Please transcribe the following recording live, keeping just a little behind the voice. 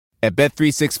At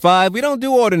Bet365, we don't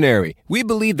do ordinary. We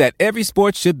believe that every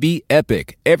sport should be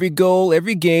epic. Every goal,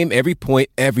 every game, every point,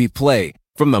 every play.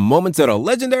 From the moments that are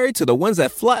legendary to the ones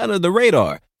that fly under the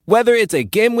radar. Whether it's a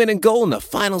game-winning goal in the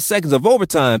final seconds of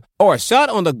overtime or a shot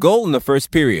on the goal in the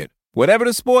first period. Whatever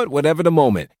the sport, whatever the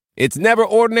moment. It's never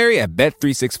ordinary at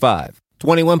Bet365.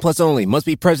 21 plus only. Must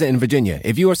be present in Virginia.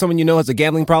 If you or someone you know has a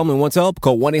gambling problem and wants help,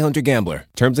 call 1-800-GAMBLER.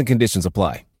 Terms and conditions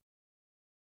apply.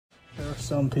 There are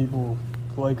some people,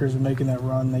 the Lakers are making that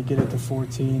run. They get it to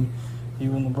 14.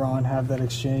 You and LeBron have that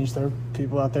exchange. There are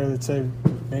people out there that say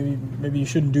maybe you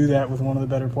shouldn't do that with one of the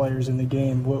better players in the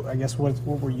game. What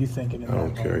were you thinking? I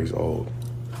don't care. He's old.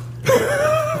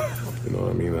 You know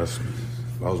what I mean? I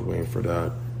was waiting for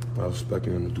that. I was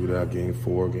expecting him to do that game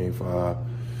 4, game 5.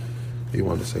 He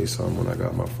wanted to say something when I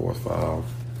got my 4th foul.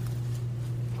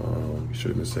 He should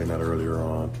have been saying that earlier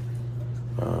on.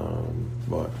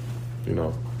 But, you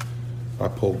know, I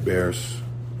poke bears.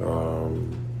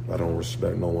 I don't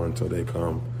respect no one until they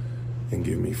come and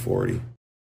give me 40.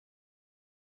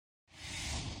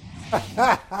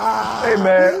 Hey,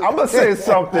 man, I'm going to say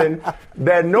something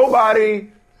that nobody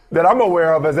that I'm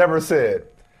aware of has ever said.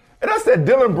 And that's that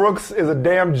Dillon Brooks is a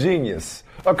damn genius.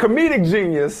 A comedic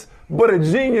genius, but a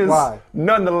genius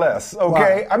nonetheless,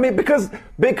 okay? Why? I mean, because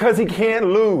he can't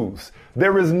lose.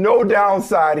 There is no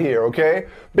downside here, okay?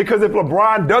 Because if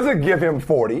LeBron doesn't give him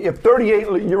 40, if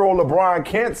 38-year-old LeBron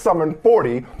can't summon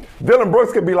 40, Dillon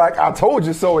Brooks could be like, I told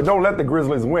you so, and don't let the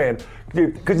Grizzlies win.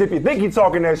 Because if you think he's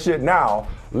talking that shit now,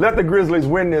 let the Grizzlies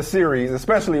win this series,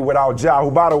 especially without Ja,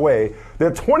 who, by the way,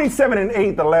 they're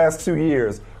 27-8 the last 2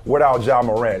 years without Ja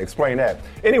Morant. Explain that.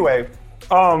 Anyway,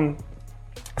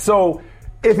 so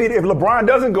if LeBron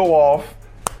doesn't go off,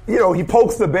 you know, he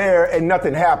pokes the bear and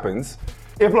nothing happens.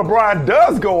 If LeBron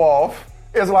does go off,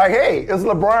 it's like, hey, it's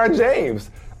LeBron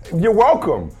James. You're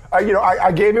welcome.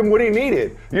 I gave him what he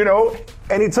needed, you know,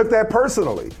 and he took that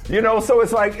personally, you know. So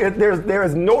it's like there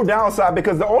is no downside,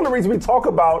 because the only reason we talk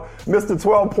about Mr.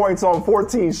 12 points on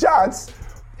 14 shots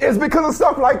is because of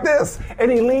stuff like this. And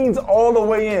he leans all the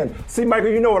way in. See,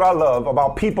 Michael, you know what I love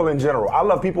about people in general. I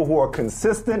love people who are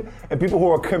consistent and people who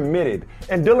are committed.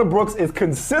 And Dillon Brooks is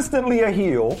consistently a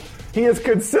heel. He is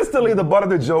consistently the butt of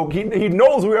the joke. He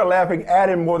knows we are laughing at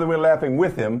him more than we're laughing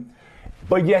with him.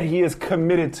 But yet he is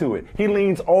committed to it. He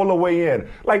leans all the way in.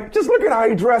 Like, just look at how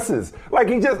he dresses. Like,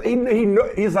 he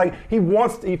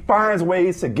finds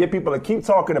ways to get people to keep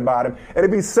talking about him. And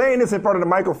if he's saying this in front of the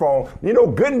microphone, you know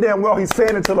good and damn well he's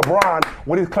saying it to LeBron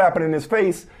when he's clapping in his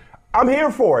face. I'm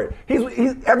here for it.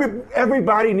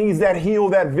 Everybody needs that heel,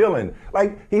 that villain.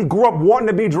 Like, he grew up wanting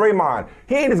to be Draymond.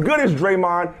 He ain't as good as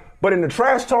Draymond, but in the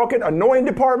trash talking, annoying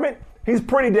department, he's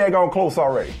pretty daggone close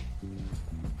already.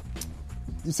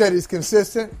 You said he's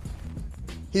consistent.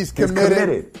 He's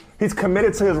committed. He's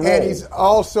committed to his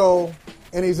role.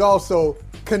 And he's also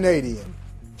Canadian.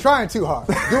 Trying too hard.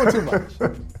 Doing too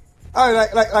much. All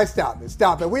right, like stop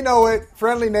it. We know it.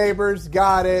 Friendly neighbors,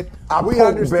 got it. We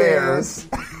understand. Bears.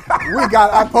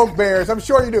 I poke bears. I'm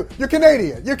sure you do. You're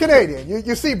Canadian.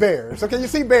 You see bears. Okay, you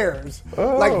see bears.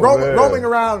 Roaming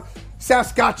around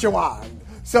Saskatchewan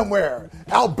somewhere.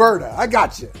 Alberta. I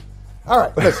got you. All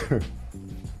right, listen.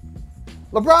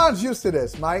 LeBron's used to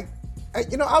this, Mike.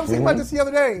 You know, I was thinking about this the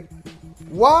other day.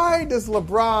 Why does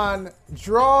LeBron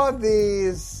draw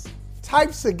these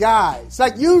types of guys?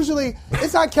 Like, usually,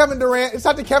 it's not Kevin Durant. It's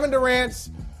not the Kevin Durants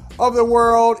of the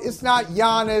world. It's not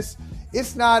Giannis.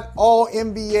 It's not all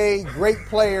NBA great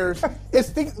players. It's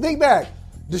think back.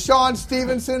 Deshaun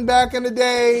Stevenson back in the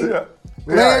day. Yeah.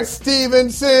 Lance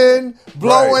Stevenson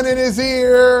blowing in his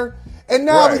ear. And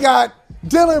now we got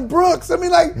Dillon Brooks. I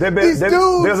mean, like, these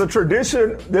dudes. There's a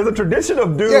tradition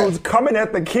of dudes coming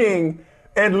at the king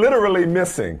and literally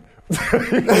missing.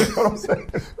 You know what I'm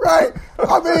saying? Right.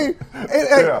 I mean,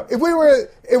 if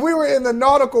we were in the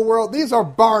nautical world, these are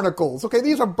barnacles. Okay,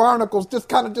 these are barnacles just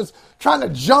trying to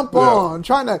jump on,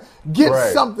 trying to get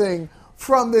something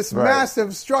from this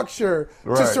massive structure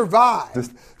to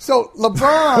survive. So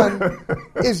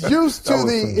LeBron is used to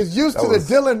the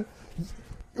Dillon.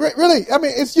 Really, I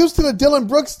mean, it's used to the Dillon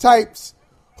Brooks types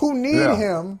who need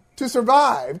him to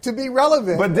survive, to be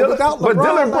relevant. But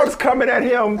Dillon Brooks coming at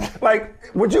him, like,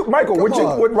 would you pick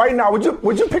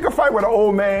a fight with an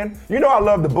old man? You know I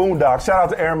love the Boondocks. Shout out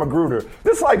to Aaron Magruder.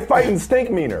 This is like fighting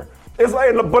Stinkmeaner. It's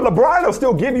like, but LeBron will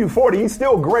still give you 40. He's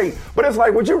still great. But it's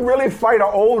like, would you really fight an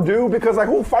old dude? Because, like,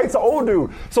 who fights an old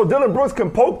dude? So Dillon Brooks can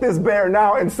poke this bear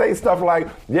now and say stuff like,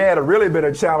 yeah, it'd really been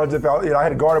a challenge if I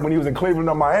had guarded when he was in Cleveland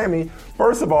or Miami.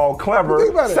 First of all,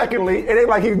 clever. Secondly, it ain't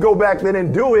like he could go back then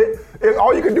and do it.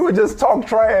 All you can do is just talk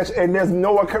trash, and there's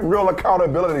no real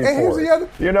accountability for it. And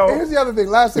here's the other thing.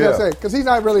 Last thing I say, because he's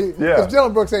not really, because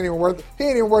Dillon Brooks ain't even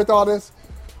worth all this.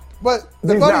 But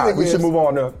the funny thing we is, should move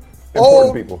on to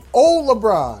important people. Old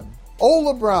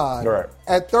LeBron right.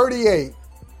 at 38,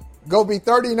 go be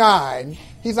 39.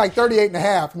 He's like 38 and a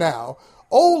half now.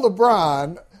 Old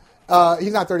LeBron,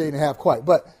 he's not 38 and a half quite,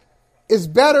 but is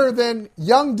better than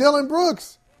young Dillon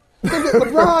Brooks.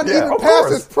 LeBron, even past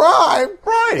his prime,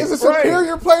 is a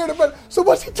superior player. So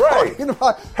what's he talking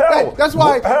about? That's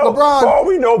why LeBron. For all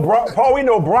we know,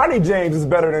 Bronny James is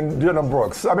better than Dillon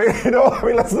Brooks. I mean,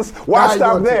 let's just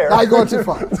stop there. Now you're going too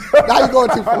far.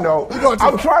 I know.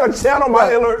 I'm trying to channel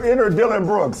my inner Dillon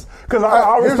Brooks because I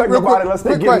always think about it. Let's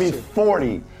say give me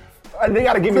 40. They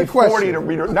got to give me 40 to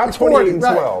read it. Not 28 and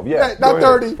 12. Yeah, not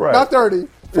 30. Not 30.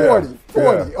 40.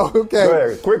 40. Yeah. Okay. Go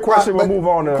ahead. Quick question. We'll move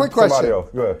on to somebody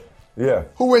else. Go ahead. Yeah.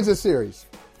 Who wins this series?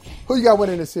 Who you got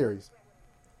winning this series?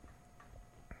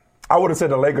 I would have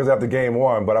said the Lakers after game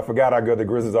 1, but I forgot how good the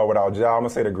Grizzlies are without Ja. I'm going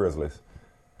to say the Grizzlies.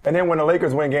 And then when the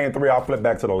Lakers win game 3, I'll flip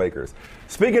back to the Lakers.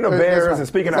 Speaking of Bears and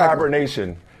speaking of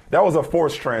hibernation, that was a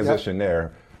forced transition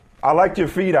there. I liked your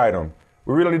feed item.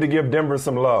 We really need to give Denver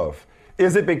some love.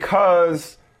 Is it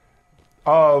because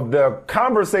of the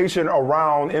conversation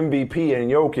around MVP and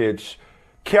Jokic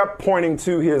kept pointing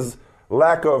to his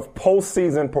lack of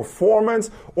postseason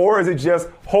performance, or is it just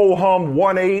ho-hum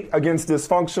 1-8 against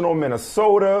dysfunctional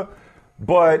Minnesota?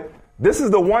 But this is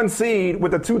the 1 seed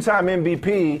with the 2-time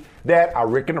MVP that I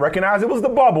recognize it was the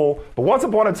bubble, but once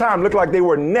upon a time looked like they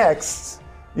were next,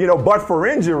 but for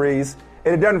injuries,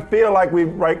 and it doesn't feel like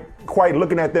we're quite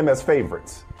looking at them as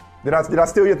favorites. Did I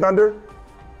steal your thunder?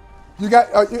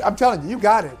 I'm telling you, you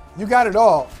got it. You got it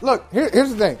all. Look,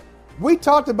 here's the thing. We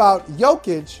talked about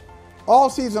Jokic all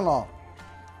season long.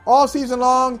 All season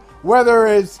long, whether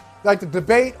it's like the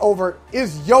debate over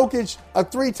is Jokic a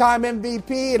 3-time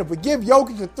MVP, and if we give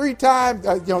Jokic a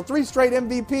 3 straight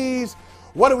MVPs,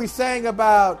 what are we saying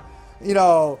about,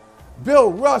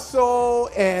 Bill Russell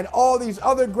and all these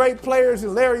other great players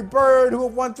and Larry Bird who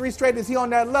have won 3 straight? Is he on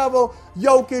that level?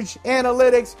 Jokic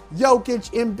analytics,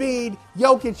 Jokic Embiid,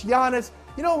 Jokic Giannis.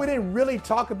 We didn't really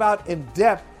talk about in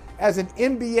depth as an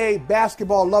NBA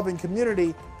basketball loving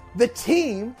community the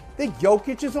team that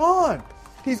Jokic is on.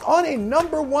 He's on a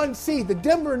number 1 seed. The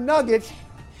Denver Nuggets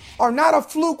are not a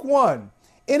fluke one.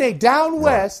 In a down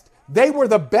west, they were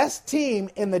the best team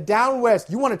in the down west.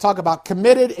 You want to talk about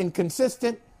committed and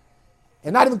consistent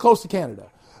and not even close to Canada.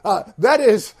 That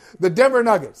is the Denver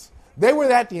Nuggets. They were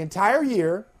that the entire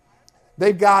year.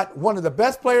 They've got one of the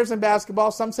best players in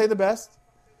basketball, some say the best,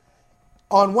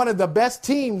 on one of the best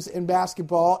teams in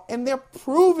basketball, and they're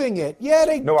proving it. Yeah,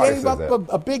 they gave up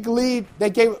a big lead. They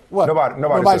gave what?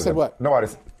 Nobody said what? Nobody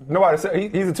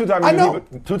said he's a 2-time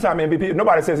MVP. 2-time MVP.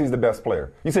 Nobody says he's the best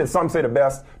player. You said some say the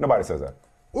best. Nobody says that.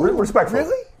 Respectful.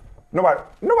 Really?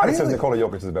 Nobody says Nikola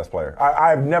Jokic is the best player.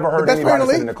 I've never heard anybody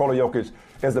say Nikola Jokic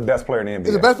is the best player in the NBA.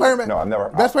 Is the best player? No, I've never.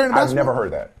 Best player in basketball? I've never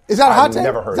heard that. Is that a hot take?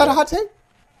 Never heard Is that a hot take?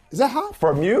 Is that hot?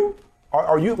 From you?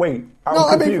 Are you? Wait,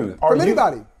 I'm confused. From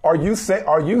anybody. Are you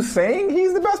saying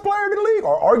he's the best player in the league,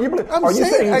 or arguably? Are you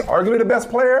saying he's arguably the best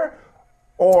player,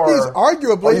 or he's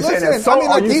arguably? Are you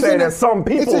saying that some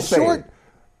people say?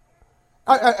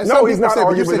 No, he's not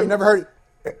arguably. You never heard.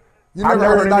 I've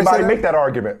never heard anybody make that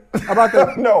argument. About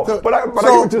that? No, but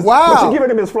you're giving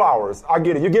him his flowers. I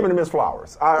get it. You're giving him his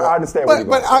flowers. I understand what you're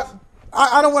going. But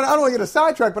I don't want to get a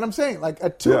sidetrack. But I'm saying like a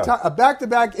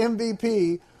back-to-back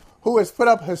MVP who has put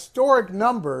up historic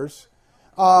numbers,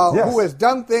 who has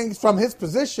done things from his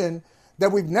position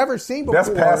that we've never seen before.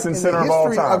 Best passing center of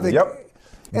all time.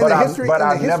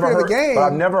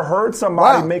 I've never heard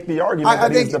somebody make the argument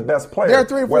that he's the best player. There are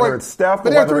 3 or 4, whether it's Steph,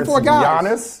 but there are 3 or 4 guys.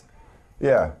 Giannis.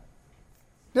 Yeah.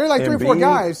 There are like 3 or 4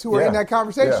 guys who are in that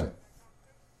conversation.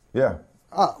 Yeah.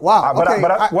 Wow. But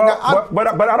I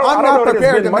don't know that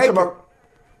it's been much of a.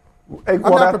 I'm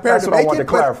not prepared to make it. That's what I wanted to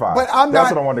clarify. But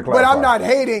I'm not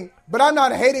hating. But I'm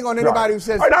not hating on anybody who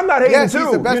says. I'm not hating too.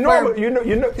 He's the best player.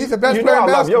 He's the best player in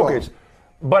basketball. Jokic.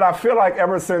 But I feel like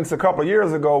ever since a couple of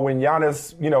years ago when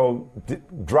Giannis,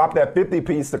 dropped that 50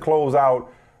 piece to close out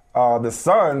the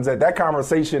Suns, that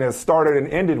conversation has started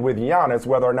and ended with Giannis,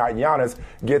 whether or not Giannis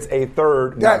gets a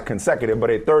third, not consecutive, but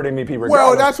a third MVP regardless.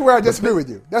 Well, that's where I disagree with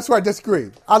you. That's where I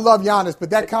disagree. I love Giannis, but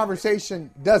that conversation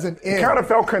doesn't end. It kind of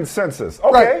felt consensus.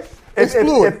 Okay. Right. It's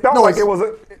fluid. It felt like it was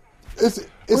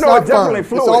It's no, not it's definitely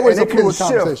firm. fluid. It's always and a it can fluid shift,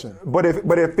 conversation.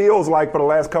 but it feels like for the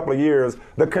last couple of years,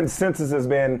 the consensus has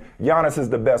been Giannis is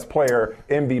the best player,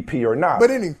 MVP or not.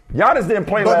 Giannis didn't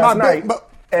play last night,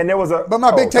 and there was a. But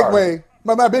my big takeaway.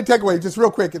 But my big takeaway, just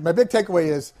real quick, my big takeaway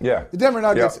is the Denver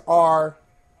Nuggets are.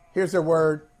 Here's their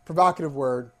word, provocative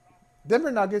word.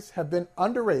 Denver Nuggets have been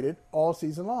underrated all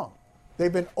season long.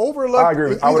 They've been overlooked. I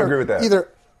would agree with that.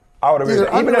 I would agree with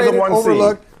that. Even as a one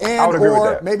overlooked, seed, I would agree with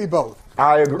that. Maybe both.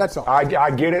 I agree. That's all.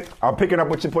 I get it. I'm picking up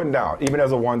what you're putting down, even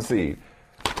as a 1 seed.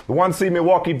 The 1 seed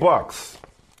Milwaukee Bucks.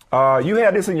 You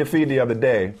had this in your feed the other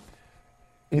day.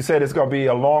 He said it's going to be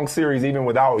a long series even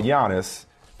without Giannis.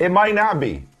 It might not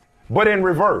be, but in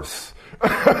reverse.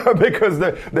 Because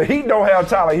the Heat don't have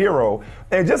Tyler Hero.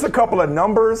 And just a couple of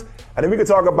numbers, and then we can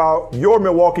talk about your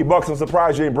Milwaukee Bucks. I'm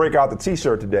surprised you didn't break out the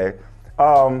T-shirt today.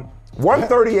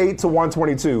 138 to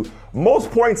 122. Most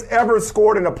points ever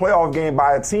scored in a playoff game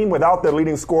by a team without their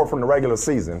leading scorer from the regular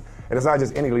season. And it's not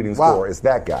just any leading scorer, it's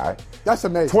that guy. That's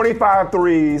amazing. 25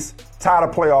 threes, tied a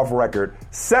playoff record.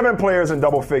 7 players in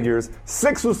double figures.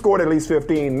 6 who scored at least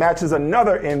 15, matches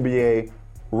another NBA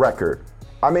record.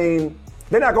 I mean,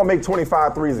 they're not going to make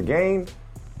 25 threes a game,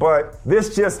 but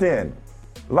this just in.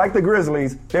 Like the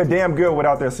Grizzlies, they're damn good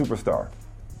without their superstar.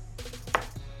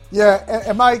 Yeah,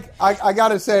 and Mike, I got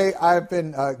to say I've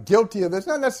been guilty of this,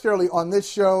 not necessarily on this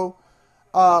show.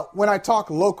 When I talk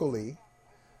locally,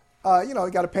 you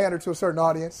got to pander to a certain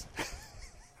audience.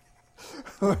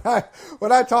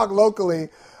 when I talk locally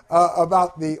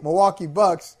about the Milwaukee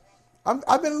Bucks,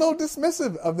 I've been a little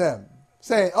dismissive of them,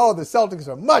 saying, oh, the Celtics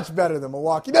are much better than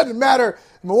Milwaukee. It doesn't matter.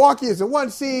 Milwaukee is a 1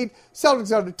 seed.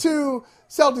 Celtics are the 2.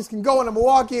 Celtics can go into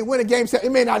Milwaukee and win a game 7.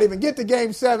 It may not even get to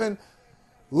game 7.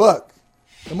 Look,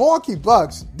 the Milwaukee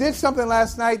Bucks did something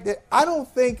last night that I don't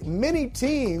think many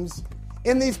teams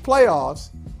in these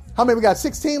playoffs, how many we got,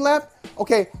 16 left?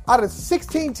 Okay, out of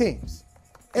 16 teams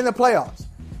in the playoffs,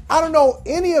 I don't know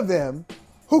any of them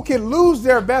who can lose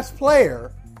their best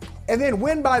player and then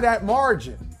win by that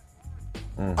margin.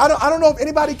 I don't know if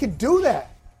anybody could do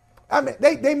that. I mean,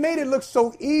 they made it look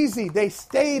so easy. They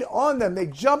stayed on them. They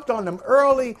jumped on them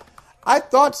early. I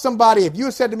thought somebody, if you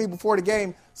had said to me before the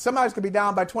game, somebody's going to be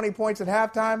down by 20 points at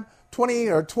halftime, 20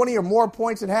 or more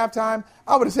points at halftime,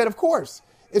 I would have said, of course.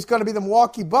 It's going to be the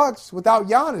Milwaukee Bucks without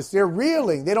Giannis. They're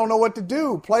reeling. They don't know what to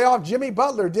do. Playoff Jimmy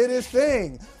Butler did his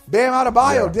thing. Bam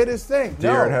Adebayo did his thing.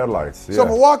 Deer in headlights. Yeah. So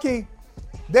Milwaukee,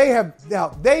 they have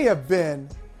been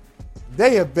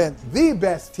the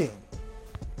best team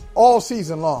all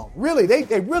season long. Really,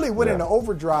 they really went into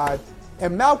overdrive.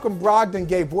 And Malcolm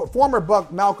Brogdon former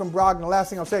Buck Malcolm Brogdon, the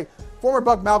last thing I'll say, former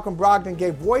Buck Malcolm Brogdon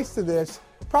gave voice to this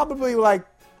probably like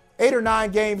 8 or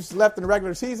 9 games left in the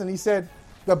regular season. He said,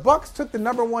 the Bucks took the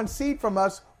number 1 seed from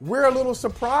us. We're a little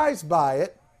surprised by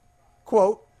it,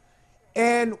 quote,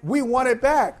 and we want it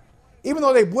back. Even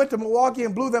though they went to Milwaukee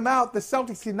and blew them out, the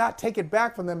Celtics did not take it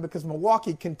back from them because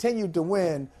Milwaukee continued to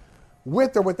win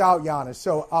with or without Giannis.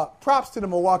 So props to the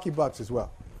Milwaukee Bucks as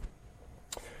well.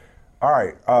 All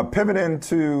right, pivoting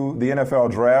to the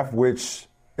NFL draft, which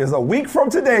is a week from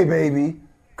today, baby.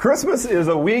 Christmas is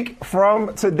a week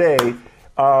from today.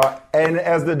 And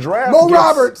as the draft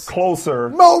gets closer.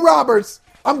 Mo Roberts,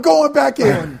 I'm going back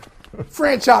in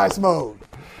franchise mode.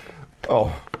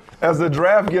 Oh, as the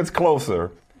draft gets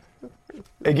closer,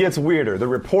 it gets weirder. The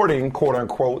reporting, quote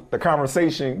unquote, the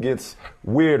conversation gets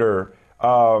weirder,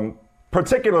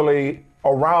 particularly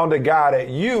around a guy that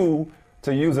you,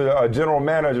 to use a general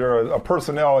manager, a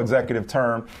personnel executive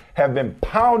term, have been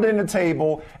pounding the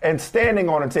table and standing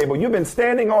on the table. You've been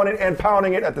standing on it and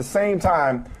pounding it at the same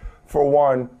time for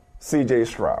one, C.J.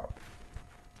 Stroud.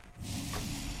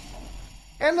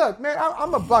 And look, man,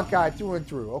 I'm a Buckeye through and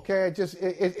through, okay?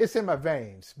 It's in my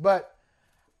veins. But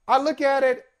I look at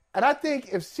it, and I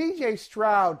think if C.J.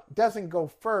 Stroud doesn't go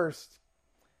first,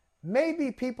 maybe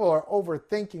people are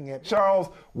overthinking it. Charles,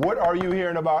 what are you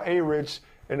hearing about A-Rich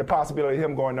and the possibility of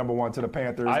him going number 1 to the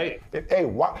Panthers?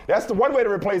 That's the one way to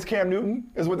replace Cam Newton,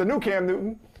 is with the new Cam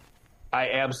Newton. I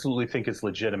absolutely think it's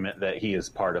legitimate that he is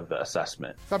part of the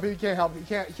assessment. Some people can't help. You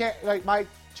can't like Mike,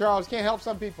 Charles can't help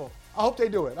some people. I hope they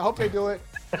do it. I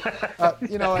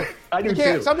do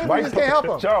too. Some people just can't help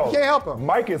him. Charles, you can't help him.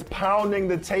 Mike is pounding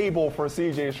the table for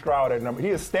C.J. Stroud at number. He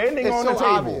is standing on the table.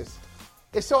 Obvious.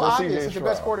 It's so obvious. He's the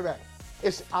best quarterback.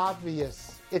 It's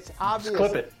obvious. It's obvious.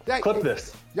 Just clip it. Clip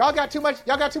this. Y'all got too much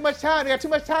time. You got too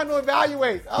much time to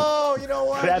evaluate. Oh, you know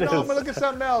what? I'm gonna look at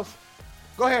something else.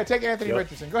 Go ahead, take Anthony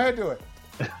Richardson. Go ahead, do it.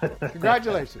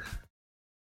 Congratulations.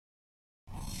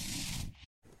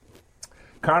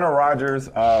 Connor Rogers,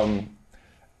 I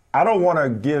don't want to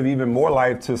give even more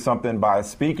life to something by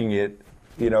speaking it,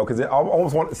 Because it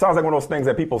sounds like one of those things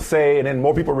that people say and then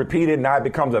more people repeat it and now it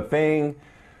becomes a thing.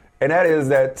 And that is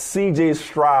that C.J.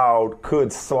 Stroud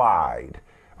could slide.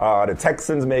 The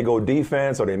Texans may go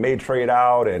defense or they may trade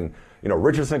out and,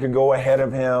 Richardson could go ahead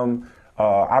of him.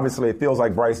 Obviously, it feels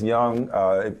like Bryce Young,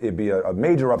 it'd be a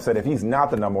major upset if he's not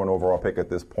the number one overall pick at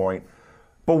this point.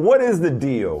 But what is the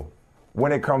deal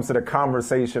when it comes to the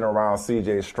conversation around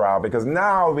C.J. Stroud? Because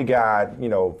now we got,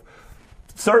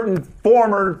 certain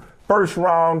former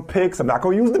first-round picks. I'm not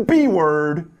going to use the B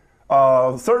word.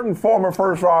 Certain former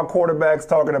first-round quarterbacks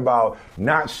talking about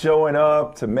not showing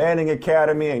up to Manning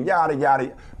Academy and yada,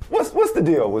 yada. What's the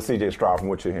deal with C.J. Stroud from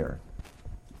what you're hearing?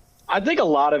 I think a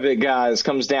lot of it, guys,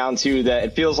 comes down to that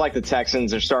it feels like the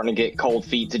Texans are starting to get cold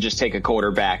feet to just take a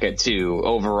quarterback at 2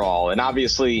 overall. And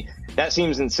obviously, that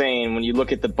seems insane when you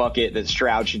look at the bucket that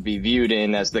Stroud should be viewed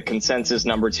in as the consensus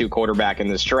number 2 quarterback in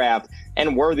this draft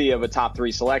and worthy of a top 3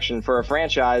 selection for a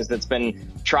franchise that's been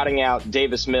trotting out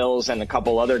Davis Mills and a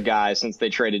couple other guys since they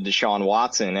traded Deshaun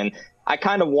Watson. And I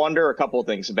kind of wonder a couple of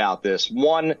things about this.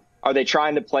 One, are they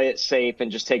trying to play it safe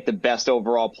and just take the best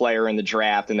overall player in the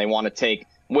draft and they want to take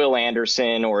Will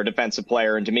Anderson or a defensive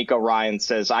player, and DeMeco Ryans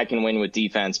says, I can win with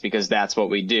defense because that's what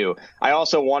we do. I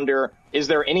also wonder, is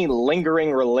there any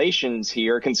lingering relations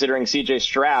here, considering C.J.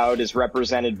 Stroud is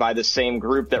represented by the same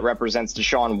group that represents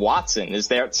Deshaun Watson? Is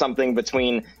there something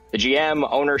between the GM,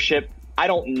 ownership? I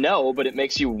don't know, but it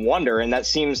makes you wonder, and that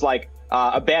seems like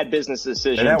a bad business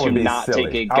decision to not silly.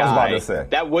 Take a guy. I was about to say.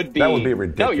 That would be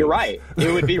ridiculous. No, you're right.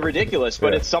 It would be ridiculous,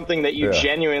 but it's something that you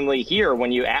genuinely hear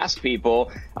when you ask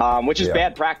people, which is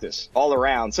bad practice all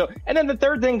around. So, and then the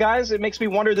third thing, guys, it makes me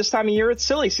wonder this time of year, it's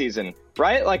silly season,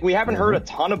 right? Like we haven't heard a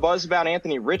ton of buzz about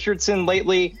Anthony Richardson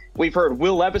lately. We've heard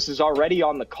Will Levis is already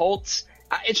on the Colts.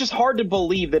 It's just hard to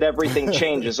believe that everything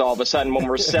changes all of a sudden when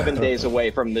we're 7 days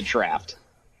away from the draft.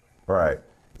 Right.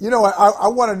 I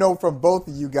want to know from both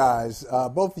of you guys,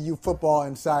 both of you football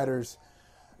insiders,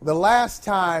 the last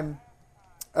time,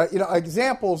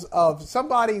 examples of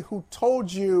somebody who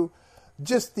told you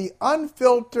just the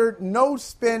unfiltered,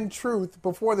 no-spin truth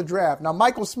before the draft. Now,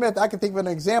 Michael Smith, I can think of an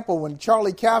example when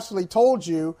Charlie Casserly told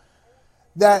you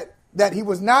that he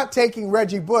was not taking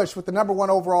Reggie Bush with the number 1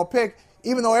 overall pick,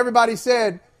 even though everybody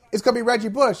said it's going to be Reggie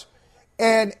Bush.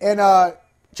 And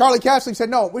Charlie Casserly said,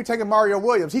 no, we're taking Mario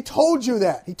Williams. He told you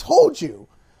that. He told you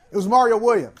it was Mario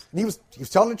Williams. And he was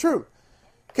telling the truth.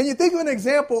 Can you think of an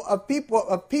example of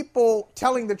people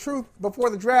telling the truth before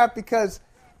the draft? Because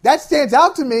that stands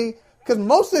out to me because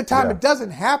most of the time it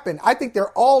doesn't happen. I think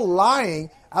they're all lying.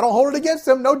 I don't hold it against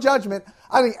them. No judgment.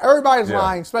 I think everybody's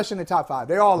lying, especially in the top 5.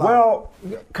 They all lie. Well,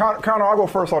 Connor, I'll go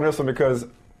first on this one because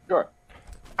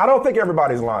I don't think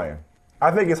everybody's lying. I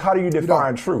think it's how do you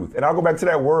define truth? And I'll go back to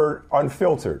that word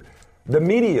unfiltered. The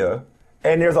media,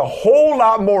 and there's a whole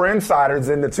lot more insiders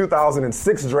in the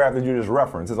 2006 draft that you just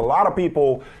referenced. There's a lot of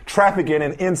people trafficking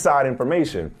in inside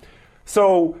information.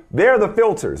 So they're the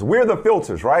filters. We're the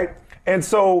filters, right? And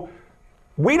so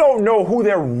we don't know who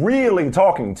they're really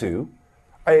talking to,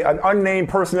 an unnamed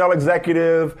personnel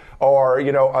executive or,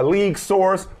 a league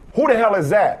source. Who the hell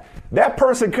is that? That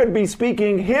person could be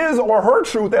speaking his or her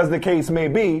truth as the case may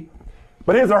be.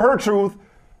 But his or her truth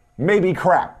may be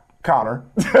crap, Connor.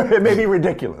 It may be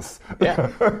ridiculous.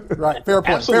 Yeah. Right. Fair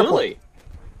point. Absolutely. Fair point.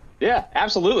 Yeah,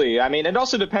 absolutely. I mean, it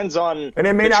also depends on and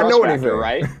they may the not trust know factor,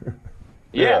 anything. Right?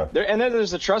 Yeah. And then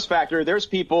there's the trust factor. There's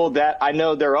people that I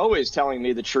know they're always telling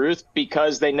me the truth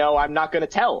because they know I'm not going to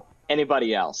tell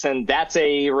anybody else. And that's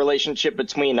a relationship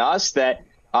between us that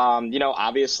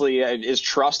obviously is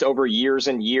trust over years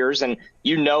and years. And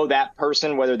that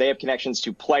person, whether they have connections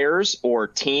to players or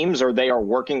teams or they are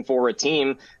working for a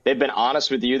team, they've been honest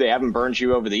with you. They haven't burned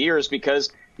you over the years because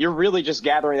you're really just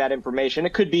gathering that information.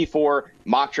 It could be for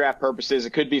mock draft purposes.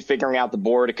 It could be figuring out the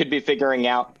board. It could be figuring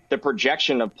out the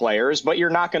projection of players. But you're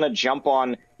not going to jump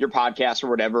on your podcast or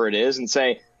whatever it is and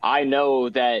say, I know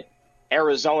that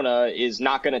Arizona is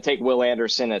not going to take Will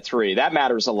Anderson at 3. That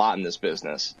matters a lot in this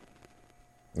business.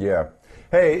 Yeah.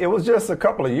 Hey, it was just a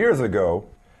couple of years ago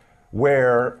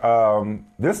where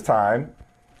this time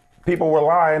people were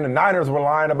lying, the Niners were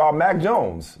lying about Mac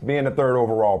Jones being the 3rd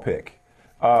overall pick,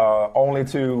 only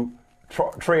to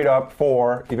trade up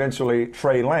for eventually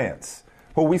Trey Lance,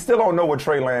 who we still don't know what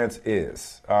Trey Lance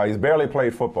is. He's barely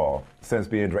played football since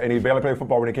being drafted, and he barely played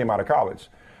football when he came out of college.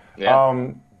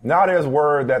 Yeah. Now there's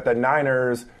word that the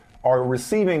Niners are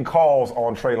receiving calls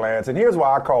on Trey Lance, and here's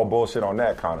why I call bullshit on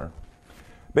that, Connor.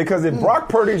 Because if Brock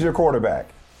Purdy's your quarterback,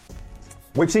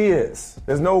 which he is,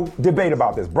 there's no debate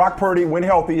about this. Brock Purdy, when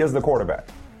healthy, is the quarterback.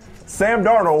 Sam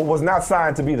Darnold was not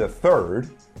signed to be the 3rd.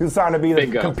 He was signed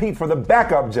to compete for the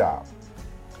backup job.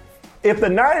 if the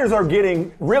Niners are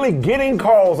really getting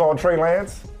calls on Trey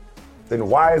Lance, then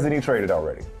why isn't he traded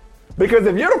already? Because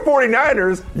if you're the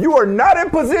 49ers, you are not in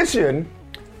position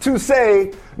to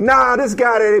say, nah, this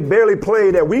guy that barely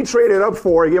played that we traded up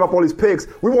for, he gave up all these picks,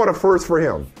 we want a first for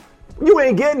him. You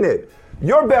ain't getting it.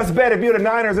 Your best bet if you're the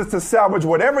Niners is to salvage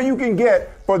whatever you can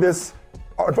get for this,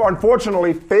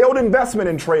 unfortunately, failed investment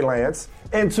in Trey Lance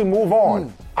and to move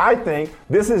on. I think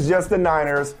this is just the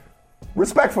Niners,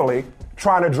 respectfully,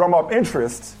 trying to drum up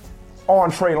interest on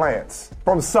Trey Lance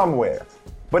from somewhere.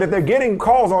 But if they're getting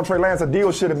calls on Trey Lance, a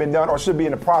deal should have been done or should be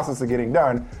in the process of getting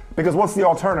done, because what's the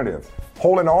alternative?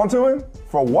 Holding on to him?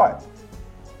 For what?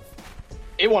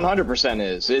 It 100%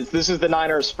 is. This is the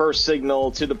Niners' first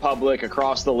signal to the public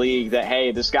across the league that,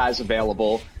 hey, this guy's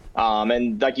available.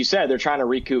 And like you said, they're trying to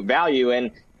recoup value.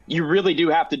 And you really do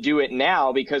have to do it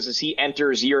now, because as he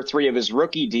enters year 3 of his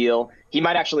rookie deal, he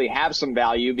might actually have some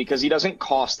value because he doesn't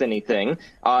cost anything.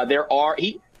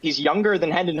 He's younger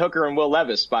than Hendon Hooker and Will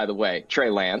Levis, by the way,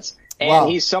 Trey Lance. And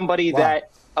he's somebody that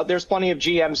there's plenty of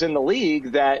GMs in the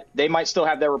league that they might still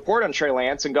have their report on Trey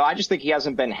Lance and go, I just think he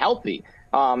hasn't been healthy.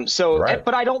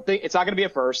 But I don't think it's not going to be a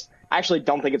first. I actually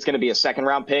don't think it's going to be a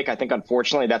second-round pick. I think,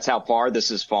 unfortunately, that's how far this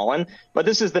has fallen. But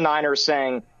this is the Niners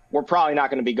saying, we're probably not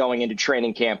going to be going into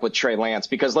training camp with Trey Lance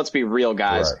because, let's be real,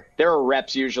 guys, there are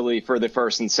reps usually for the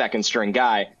first and second string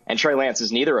guy, and Trey Lance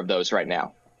is neither of those right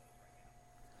now.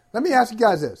 Let me ask you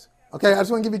guys this. Okay, I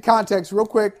just want to give you context real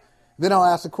quick, then I'll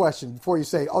ask a question before you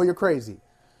say, oh, you're crazy.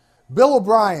 Bill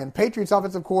O'Brien, Patriots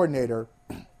offensive coordinator,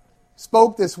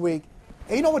 spoke this week,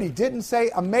 and you know what he didn't say?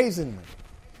 Amazingly.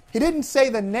 He didn't say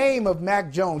the name of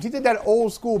Mac Jones. He did that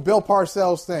old school Bill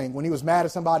Parcells thing when he was mad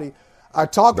at somebody. I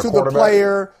talked to the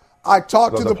player. I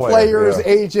talked to the player's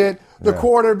agent, the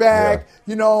quarterback,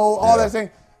 all that thing.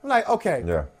 I'm like, okay.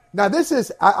 Yeah. Now this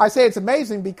is, I say it's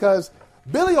amazing because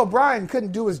Billy O'Brien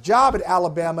couldn't do his job at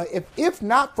Alabama if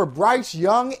not for Bryce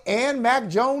Young and Mac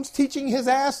Jones teaching his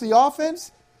ass the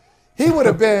offense. He would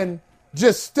have been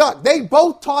just stuck. They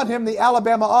both taught him the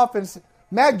Alabama offense.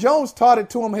 Mac Jones taught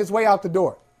it to him his way out the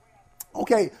door.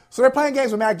 Okay, so they're playing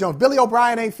games with Mac Jones. Billy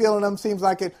O'Brien ain't feeling them, seems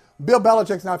like it. Bill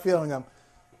Belichick's not feeling them.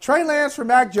 Trey Lance for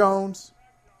Mac Jones.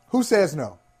 Who says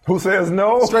no? Who says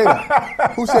no? Straight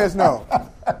up. Who says no?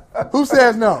 Who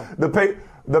says no?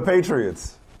 The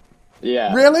Patriots.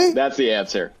 Yeah. Really? That's the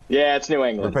answer. Yeah, it's New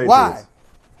England. Why?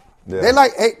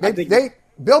 Yeah.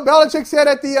 Bill Belichick said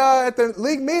at the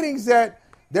league meetings that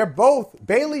they're both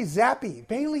Bailey Zappi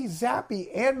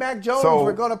and Mac Jones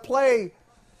were going to play.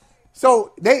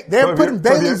 So they're putting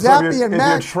Bailey Zappi and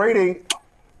Mac. If you're trading,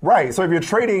 right? So if you're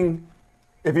trading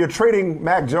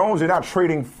Mac Jones, you're not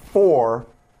trading for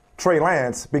Trey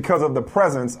Lance because of the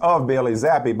presence of Bailey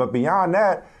Zappi. But beyond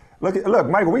that, look,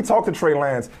 Michael, we talked to Trey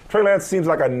Lance. Trey Lance seems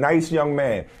like a nice young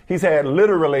man. He's had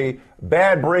literally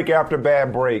bad break after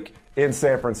bad break in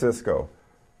San Francisco.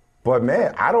 But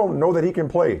man, I don't know that he can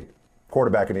play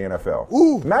quarterback in the NFL.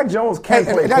 Ooh. Mac Jones can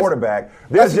play quarterback.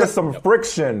 There's just some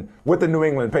friction with the New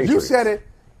England Patriots. You said it,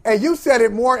 and you said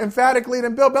it more emphatically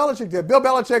than Bill Belichick did. Bill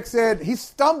Belichick said, he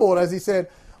stumbled as he said,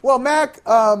 well, Mac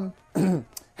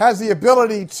has the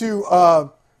ability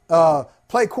to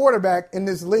play quarterback in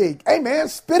this league. Hey, man,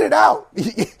 spit it out.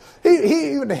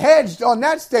 He even hedged on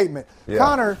that statement. Yeah.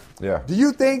 Connor, do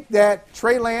you think that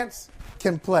Trey Lance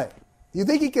can play? Do you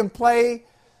think he can play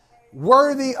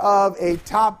worthy of a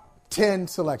top 10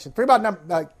 selection?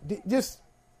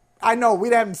 I know we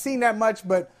haven't seen that much,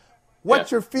 but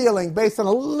what's your feeling based on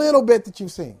a little bit that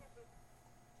you've seen?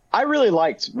 I really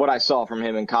liked what I saw from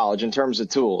him in college in terms of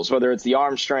tools, whether it's the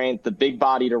arm strength, the big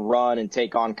body to run and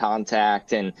take on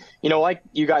contact. And, like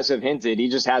you guys have hinted, he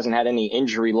just hasn't had any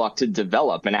injury luck to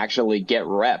develop and actually get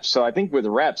reps. So I think with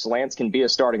reps, Lance can be a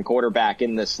starting quarterback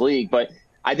in this league, but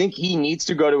I think he needs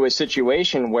to go to a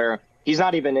situation where he's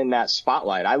not even in that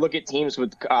spotlight. I look at teams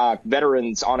with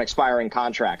veterans on expiring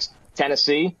contracts.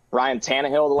 Tennessee, Ryan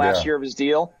Tannehill, the last year of his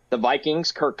deal. The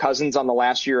Vikings, Kirk Cousins on the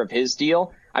last year of his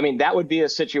deal. I mean, that would be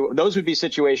those would be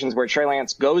situations where Trey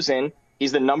Lance goes in,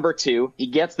 he's the number 2, he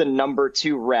gets the number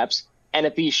 2 reps, and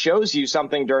if he shows you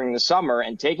something during the summer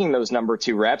and taking those number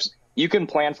 2 reps, you can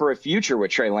plan for a future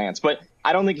with Trey Lance. But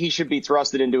I don't think he should be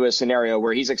thrusted into a scenario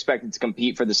where he's expected to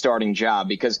compete for the starting job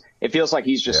because it feels like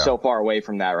he's just so far away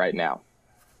from that right now.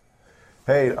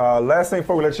 Hey, last thing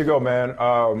before we let you go, man.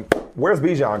 Where's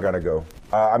Bijan going to go?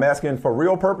 I'm asking for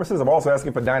real purposes. I'm also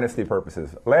asking for dynasty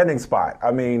purposes. Landing spot.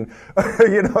 I mean,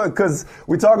 because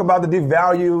we talk about the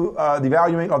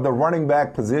devaluing of the running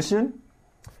back position,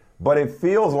 but it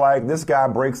feels like this guy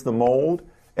breaks the mold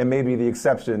and maybe the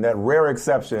exception, that rare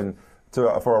exception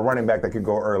for a running back that could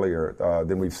go earlier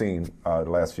than we've seen the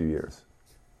last few years.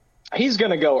 He's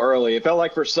going to go early. It felt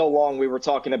like for so long we were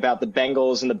talking about the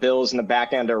Bengals and the Bills in the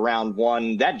back end of round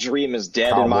one. That dream is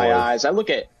dead in my eyes. I look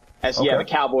at the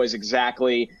Cowboys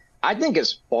exactly. I think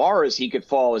as far as he could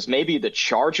fall is maybe the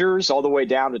Chargers all the way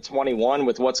down to 21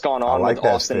 with what's gone on with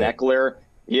Austin Eckler.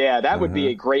 Yeah, that would be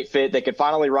a great fit. They could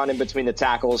finally run in between the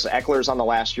tackles. Eckler's on the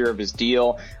last year of his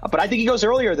deal. But I think he goes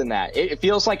earlier than that. It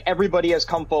feels like everybody has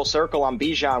come full circle on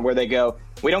Bijan where they go,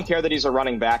 we don't care that he's a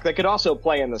running back. That could also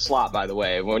play in the slot, by the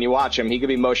way. When you watch him, he could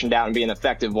be motioned out and be an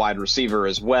effective wide receiver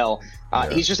as well.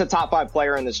 He's just a top 5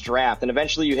 player in this draft. And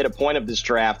eventually you hit a point of this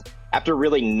draft after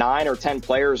really 9 or 10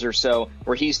 players or so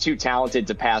where he's too talented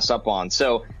to pass up on.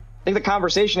 So I think the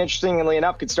conversation, interestingly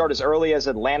enough, could start as early as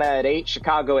Atlanta at 8,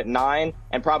 Chicago at 9,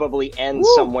 and probably end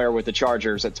somewhere with the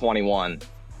Chargers at 21.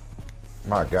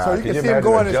 My God. So you can see him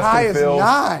going as high as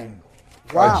 9.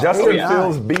 Wow. Justin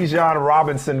Fields, Bijan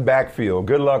Robinson backfield.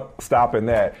 Good luck stopping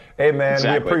that. Hey, man,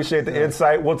 we appreciate the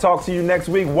insight. We'll talk to you next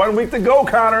week. 1 week to go,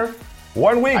 Connor.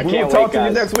 1 week. We'll talk to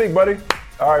you next week, buddy.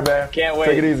 All right, man. Can't wait.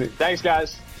 Take it easy. Thanks,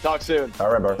 guys. Talk soon.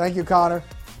 All right, bro. Thank you, Connor.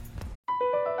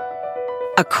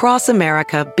 Across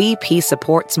America, BP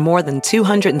supports more than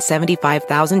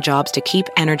 275,000 jobs to keep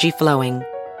energy flowing.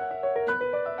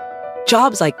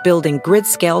 Jobs like building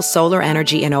grid-scale solar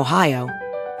energy in Ohio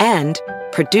and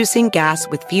producing gas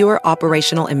with fewer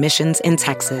operational emissions in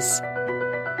Texas.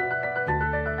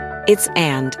 It's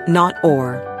and, not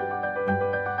or.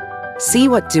 See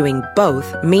what doing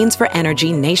both means for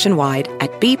energy nationwide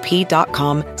at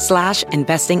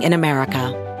bp.com/investing in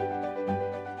America.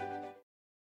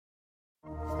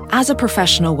 As a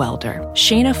professional welder,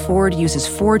 Shayna Ford uses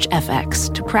Forge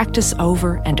FX to practice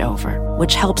over and over,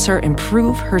 which helps her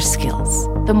improve her skills.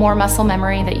 The more muscle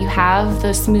memory that you have,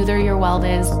 the smoother your weld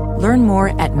is. Learn more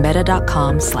at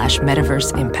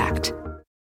meta.com/metaverse impact.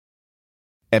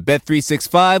 At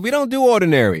Bet365, we don't do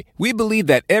ordinary. We believe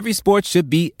that every sport should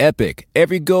be epic.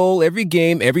 Every goal, every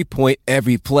game, every point,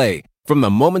 every play. From the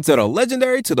moments that are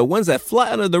legendary to the ones that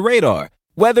fly under the radar.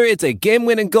 Whether it's a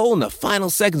game-winning goal in the final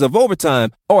seconds of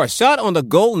overtime or a shot on the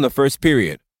goal in the first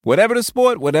period. Whatever the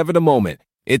sport, whatever the moment.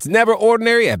 It's never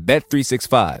ordinary at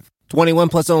Bet365. 21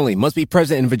 plus only. Must be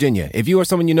present in Virginia. If you or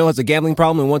someone you know has a gambling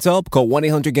problem and wants help, call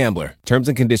 1-800-GAMBLER. Terms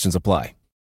and conditions apply.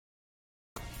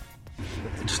 I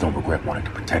just don't regret wanting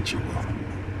to protect you, Will.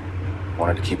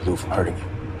 Wanted to keep Lou from hurting you.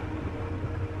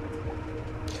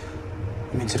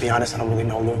 I mean, to be honest, I don't really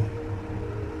know Lou.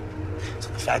 So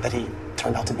the fact that he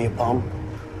turned out to be a bum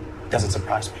doesn't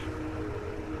surprise me.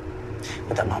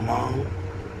 But that my mom,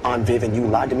 Aunt Viv, and you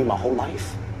lied to me my whole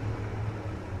life,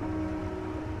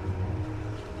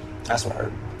 that's what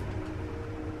hurt.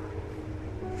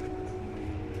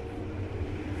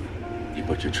 You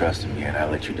put your trust in me and I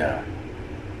let you down.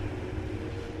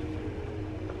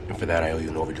 And for that, I owe you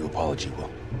an overdue apology, Will.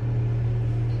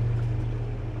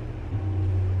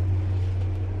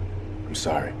 I'm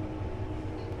sorry.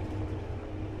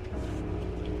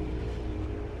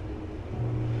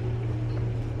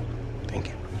 Thank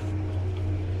you.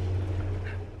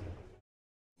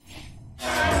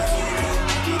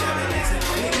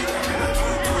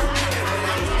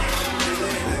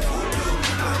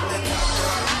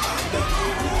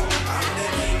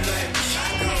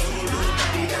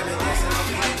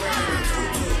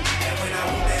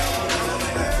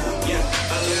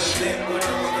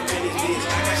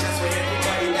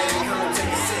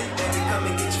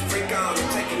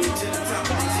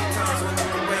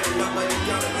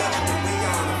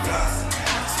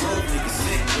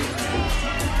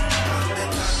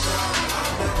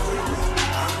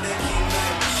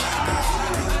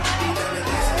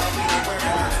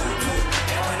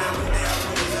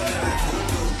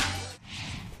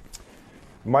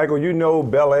 Michael, you know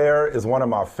Bel-Air is one of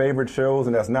my favorite shows,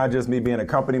 and that's not just me being a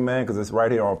company man because it's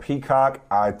right here on Peacock.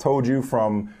 I told you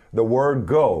from the word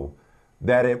go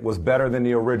that it was better than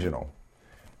the original.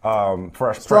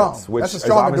 Fresh Prince, which is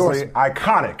obviously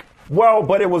iconic. Well,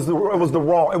 but I was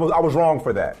wrong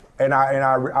for that, and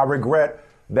I regret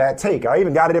that take. I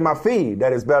even got it in my feed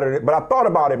that it's better, but I thought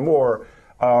about it more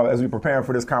as we preparing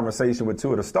for this conversation with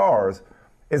two of the stars.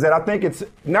 Is that I think it's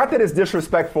not that it's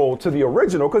disrespectful to the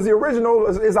original, because the original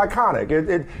is iconic.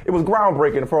 It was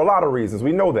groundbreaking for a lot of reasons.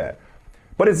 We know that.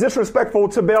 But it's disrespectful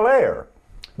to Bel-Air,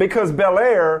 because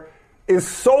Bel-Air is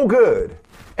so good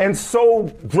and so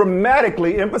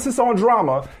dramatically, emphasis on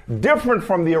drama, different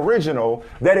from the original,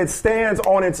 that it stands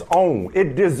on its own.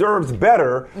 It deserves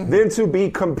better than to be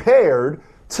compared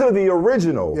to the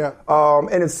original. Yeah.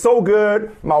 And it's so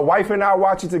good. My wife and I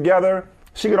watch it together.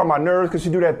 She get on my nerves because she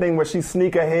do that thing where she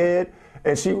sneak ahead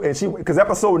and she because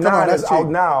episode 9 is out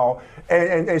now,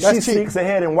 and she sneaks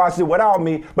ahead and watches it without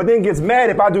me, but then gets mad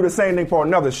if I do the same thing for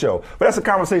another show. But that's a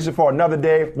conversation for another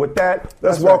day. With that,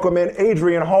 let's welcome in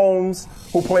Adrian Holmes,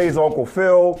 who plays Uncle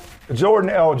Phil, Jordan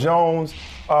L. Jones,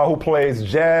 who plays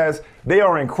Jazz. They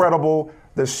are incredible.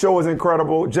 The show is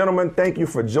incredible. Gentlemen, thank you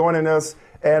for joining us.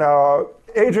 And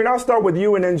Adrian, I'll start with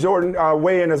you, and then Jordan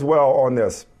weigh in as well on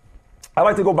this. I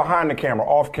like to go behind the camera,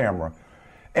 off camera,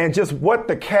 and just what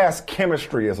the cast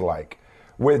chemistry is like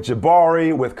with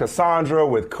Jabari, with Cassandra,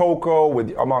 with Coco,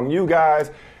 with among you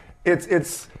guys.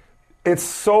 It's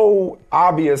so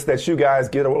obvious that you guys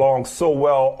get along so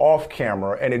well off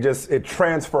camera, and it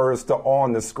transfers to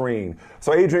on the screen.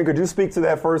 So Adrian, could you speak to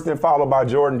that first, then followed by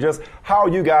Jordan, just how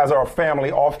you guys are a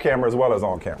family off camera as well as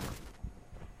on camera?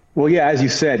 Well, yeah, as you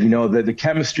said, the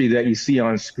chemistry that you see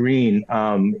on screen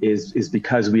is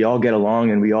because we all get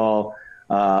along, and we all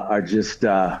are just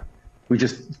we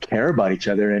just care about each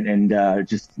other, and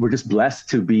we're just blessed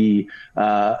to be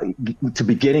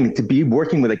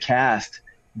working with a cast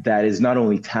that is not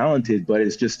only talented, but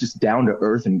is just down to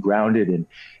earth and grounded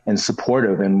and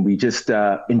supportive, and we just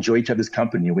enjoy each other's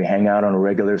company. We hang out on a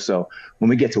regular, so when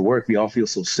we get to work, we all feel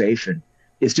so safe, and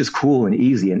it's just cool and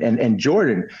easy. And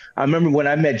Jordan, I remember when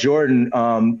I met Jordan,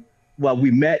 we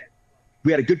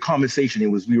had a good conversation. It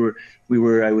was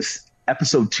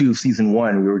episode 2, season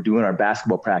 1. We were doing our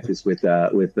basketball practice with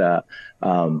what's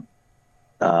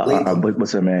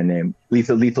her man name?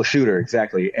 Lethal Shooter,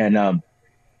 exactly. And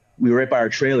we were right by our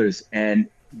trailers, and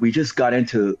we just got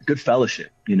into good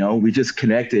fellowship. We just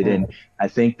connected, and I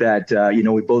think that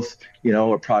we both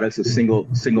are products of single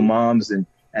moms, and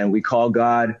we call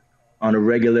God on a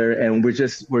regular, and we're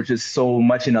just so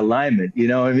much in alignment. You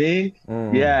know what I mean?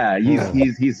 Yeah, he's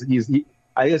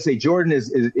I gotta say, Jordan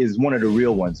is one of the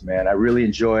real ones, man. I really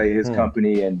enjoy his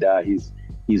company, and he's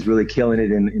really killing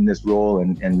it in this role,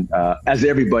 and as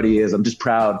everybody is, I'm just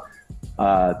proud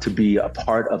to be a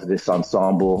part of this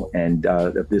ensemble and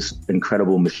of this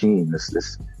incredible machine.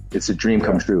 It's a dream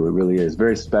come true. It really is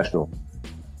very special.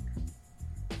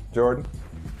 Jordan?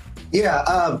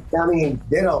 Yeah,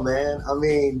 ditto, man.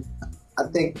 I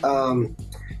think, one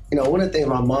of the things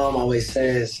my mom always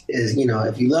says is,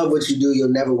 if you love what you do, you'll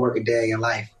never work a day in your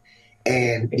life.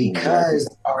 And because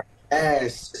our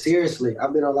cast, seriously,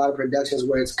 I've been on a lot of productions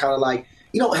where it's kind of like,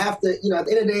 you don't have to, at the end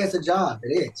of the day, it's a job.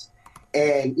 It is.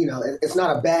 And, it's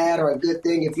not a bad or a good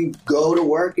thing if you go to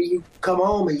work and you come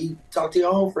home and you talk to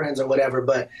your own friends or whatever.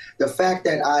 But the fact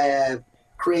that I have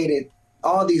created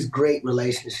all these great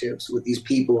relationships with these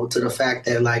people, to the fact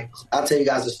that, I'll tell you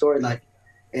guys a story,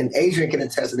 and Adrian can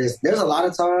attest to this. There's a lot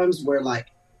of times where,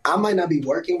 I might not be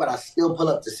working, but I still pull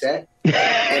up to set.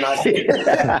 And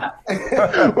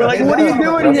we're like, what are you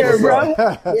doing here, bro?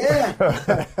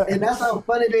 Yeah. And that's how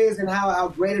fun it is, and how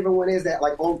great everyone is that,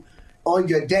 on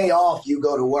your day off, you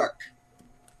go to work.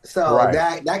 So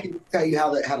that can tell you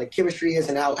how the chemistry is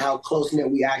and how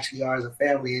close-knit we actually are as a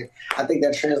family. And I think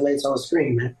that translates on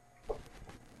screen, man.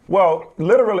 Well,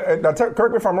 literally,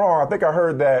 correct me if I'm wrong, I think I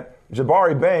heard that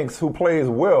Jabari Banks, who plays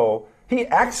Will, he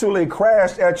actually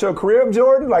crashed at your crib,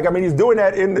 Jordan? He's doing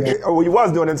that he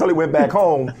was doing it until he went back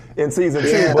home in season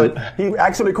 2, but he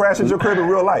actually crashed at your crib in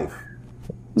real life.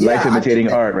 Life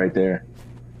imitating art right there.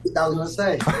 I was going to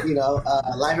say,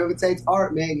 life imitates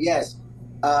art, man, yes.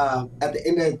 At the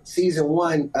end of season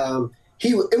 1,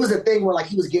 it was a thing where,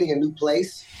 he was getting a new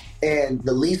place, and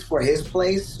the lease for his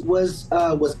place was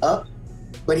up.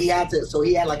 But he had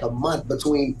a month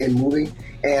between in moving,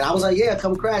 and I was like, yeah,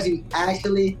 come crash. He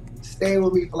actually stayed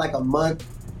with me for a month.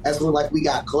 That's when we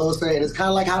got closer, and it's kind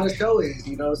of like how the show is,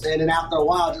 you know what I'm saying? And after a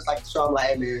while, just like the show, I'm like,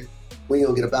 hey man, we ain't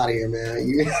gonna get up out of here, man.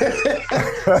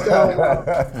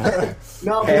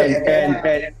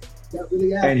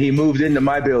 And he moved into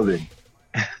my building.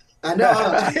 I know.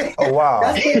 Oh wow,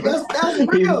 that's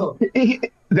real.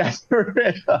 That's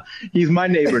real. He's my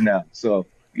neighbor now, so.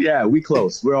 Yeah, we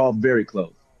close. We're all very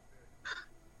close.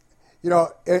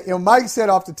 Mike said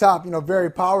off the top, very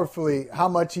powerfully how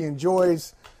much he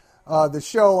enjoys the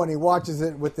show, and he watches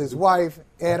it with his wife.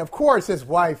 And, of course, his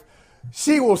wife,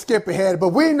 she will skip ahead,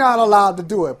 but we're not allowed to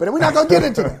do it. But we're not going to get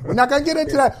into that. We're not going to get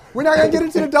into that. We're not going to get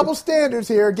into the double standards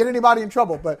here, get anybody in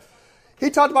trouble. But he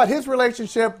talked about his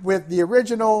relationship with the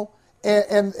original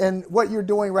and what you're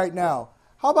doing right now.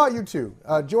 How about you two,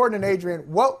 Jordan and Adrian?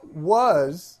 What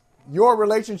was your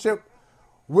relationship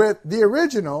with the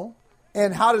original,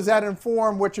 and how does that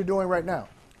inform what you're doing right now?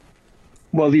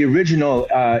 Well, the original,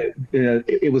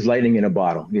 it was lightning in a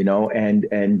bottle, and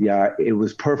it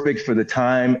was perfect for the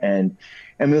time, and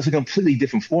I mean, it was a completely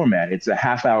different format. It's a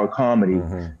half-hour comedy,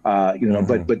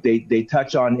 but they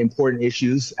touch on important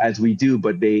issues as we do,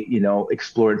 but they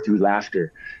explore it through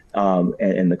laughter,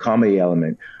 and the comedy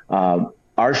element.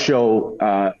 Our show,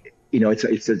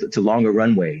 it's a longer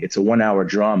runway. It's a 1-hour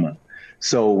drama,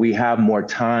 so we have more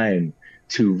time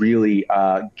to really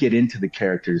get into the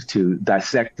characters, to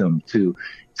dissect them, to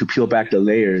peel back the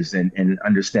layers and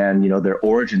understand, their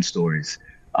origin stories.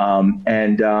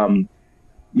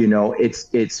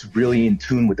 It's really in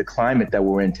tune with the climate that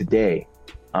we're in today.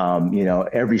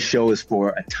 Every show is for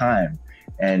a time.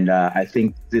 And I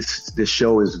think this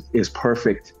show is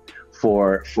perfect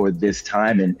for this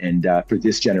time and for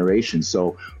this generation.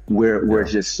 So we're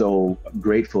just so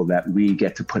grateful that we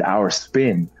get to put our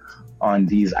spin on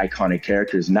these iconic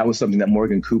characters. And that was something that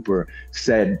Morgan Cooper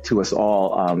said to us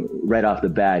all right off the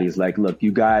bat. He's like, look,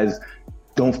 you guys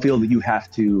don't feel that you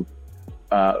have to,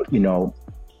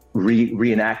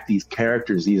 reenact these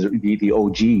characters. These are the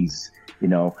OGs,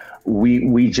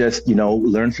 we just,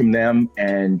 learn from them,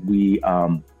 and we,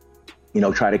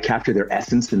 try to capture their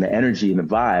essence and the energy and the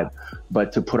vibe,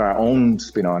 but to put our own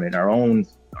spin on it, our own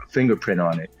fingerprint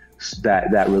on it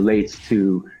that relates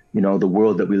to, the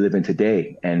world that we live in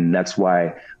today. And that's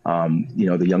why,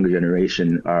 the younger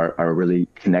generation are really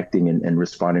connecting and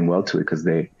responding well to it, because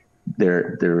they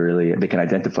can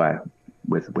identify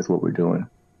with what we're doing.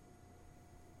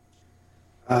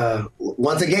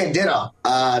 Once again, ditto.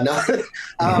 But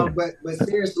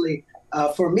seriously,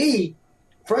 for me,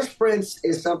 Fresh Prince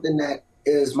is something that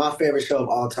is my favorite show of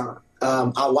all time.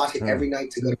 I watch it every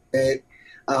night to go to bed.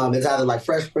 It's either like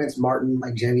Fresh Prince, Martin,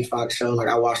 like Jamie Foxx show. Like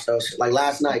I watched those. Like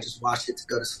last night, just watched it to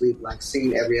go to sleep. Like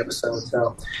seen every episode.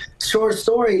 So, short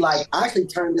story. Like I actually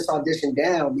turned this audition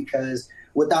down because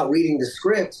without reading the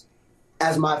script,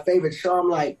 as my favorite show, I'm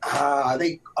like, are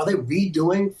they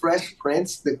redoing Fresh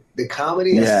Prince, the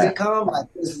comedy, a sitcom? Like,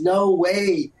 there's no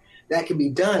way that can be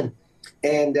done.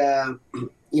 And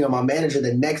my manager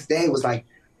the next day was like,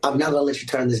 I'm not gonna let you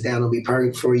turn this down. It'll be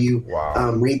perfect for you.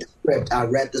 Wow. Read the script. I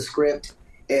read the script,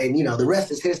 and the rest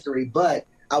is history. But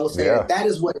I will say that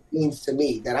is what it means to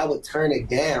me, that I would turn it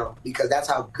down because that's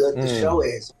how good the show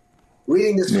is.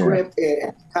 Reading the script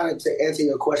and kind of to answer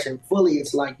your question fully,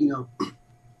 it's like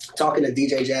talking to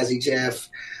DJ Jazzy Jeff,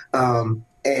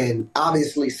 and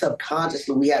obviously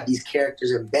subconsciously we have these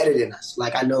characters embedded in us.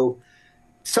 Like I know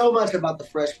so much about the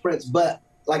Fresh Prince, but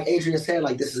like Adrian said,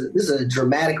 like this is a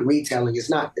dramatic retelling. It's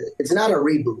not a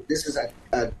reboot. This is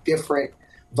a different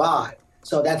vibe.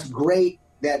 So that's great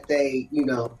that they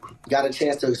got a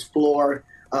chance to explore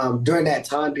during that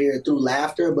time period through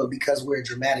laughter. But because we're a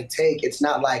dramatic take, it's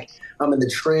not like I'm in the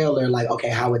trailer like, okay,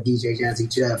 how would DJ Jazzy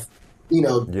Jeff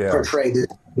portray this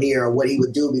here or what he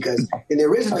would do, because in the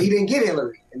original he didn't get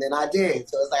Hillary and then I did,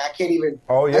 so it's like I can't even.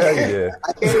 Oh yeah, you did.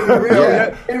 I can't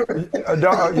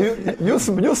even you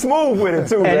smooth with it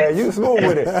too, man. You smooth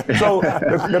with it. So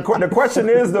the question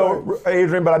is though,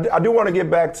 Adrian, but I do want to get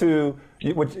back to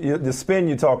the spin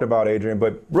you talked about, Adrian.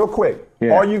 But real quick,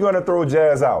 are you going to throw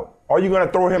Jazz out? Are you going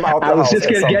to throw him out the house? I was just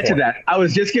going to get to that. I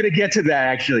was just going to get to that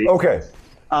actually. Okay.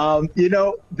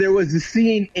 There was a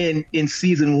scene in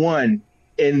season 1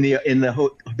 in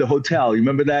the hotel. You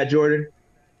remember that, Jordan?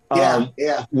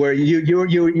 Yeah. Where you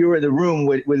were in the room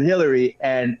with Hillary,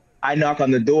 and I knock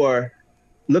on the door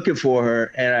looking for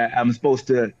her, and I'm supposed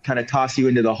to kind of toss you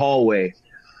into the hallway.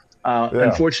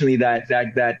 Unfortunately,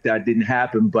 that didn't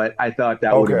happen, but I thought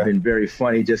that would have been very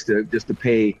funny just to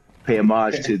pay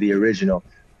homage to the original.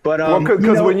 But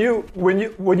because when you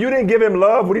didn't give him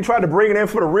love, when he tried to bring it in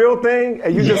for the real thing,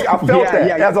 and you I felt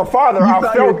that as a father,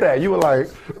 I felt that you were like,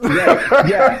 and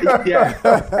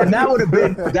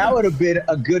that would have been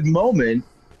a good moment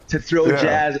to throw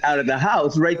Jazz out of the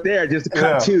house right there, just to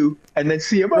cut to, and then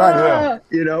see him, But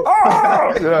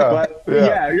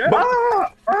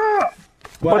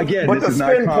again, this is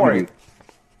not comedy.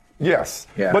 Yes,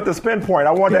 but the spin point.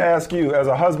 I wanted to ask you, as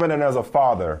a husband and as a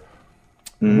father,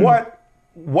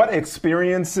 what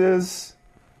experiences,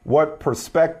 what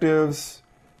perspectives,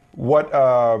 what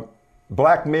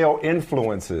black male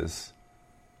influences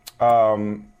are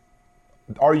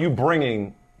you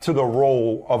bringing to the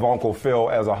role of Uncle Phil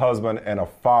as a husband and a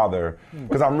father?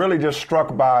 Because I'm really just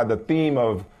struck by the theme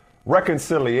of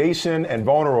reconciliation and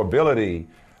vulnerability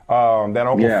that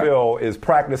Uncle Phil is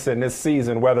practicing this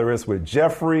season, whether it's with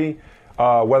Jeffrey,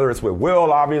 whether it's with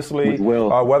Will, obviously,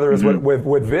 whether it's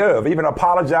with Viv, even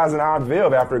apologizing to Aunt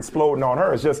Viv after exploding on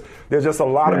her. There's just a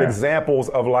lot of examples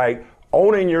of like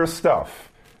owning your stuff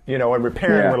and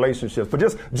repairing relationships. But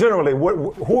just generally,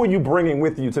 who are you bringing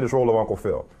with you to this role of Uncle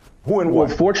Phil? Who and what?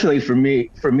 Well, fortunately for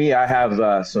me, I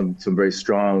have some very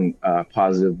strong,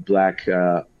 positive Black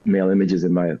male images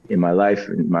in my life,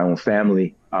 in my own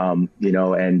family.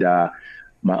 And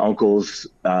my uncles,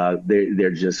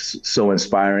 they're just so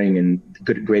inspiring and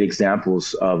great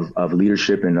examples of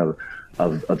leadership and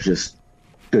of just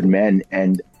good men.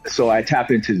 And so I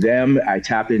tap into them. I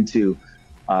tap into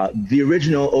the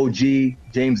original OG,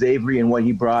 James Avery, and what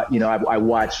he brought. I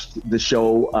watched the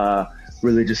show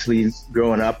religiously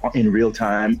growing up in real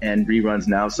time and reruns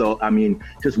now. So, I mean,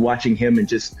 just watching him and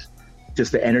just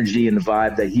the energy and the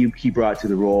vibe that he brought to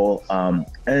the role.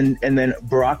 And then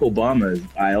Barack Obama,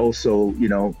 I also,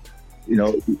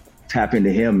 tap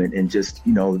into him and just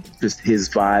his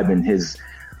vibe and his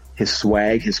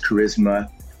swag, his charisma,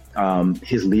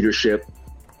 his leadership.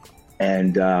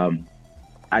 And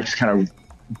I just kind of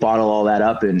bottle all that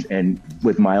up and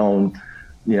with my own,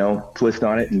 twist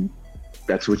on it. And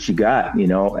that's what you got,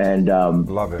 and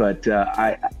love it. But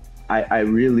I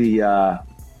really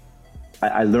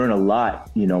I learn a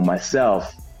lot,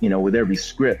 myself, with every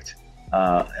script.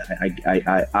 I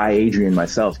Adrian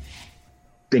myself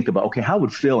think about, okay, how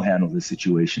would Phil handle this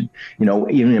situation?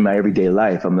 Even in my everyday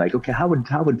life, I'm like, okay, how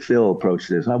would Phil approach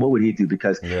this? What would he do?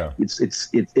 Because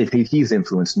he's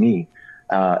influenced me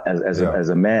as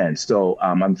a man. So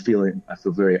I feel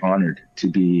very honored to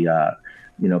be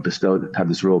have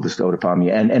this role bestowed upon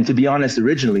me. And to be honest,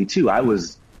 originally too, I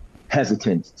was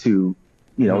hesitant to,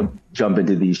 jump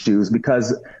into these shoes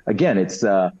because again, it's,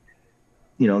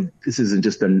 this isn't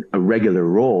just a regular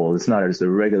role. It's not just a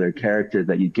regular character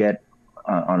that you get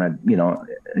on a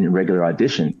regular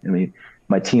audition. I mean,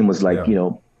 my team was like,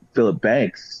 Philip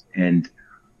Banks, and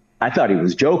I thought he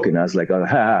was joking. I was like,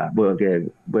 oh, well, okay,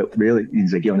 but really?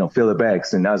 He's like, Philip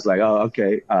Banks. And I was like, oh,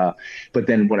 okay. But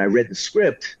then when I read the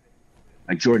script,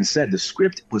 like Jordan said, the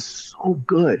script was so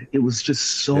good. It was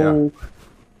just so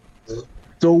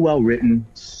well written,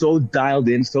 so dialed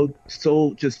in, so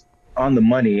just on the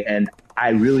money. And I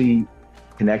really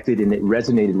connected and it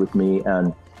resonated with me.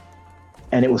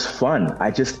 And it was fun.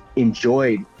 I just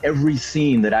enjoyed every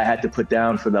scene that I had to put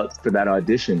down for that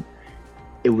audition.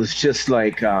 It was just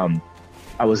like I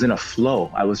was in a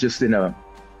flow. I was just in a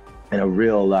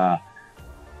real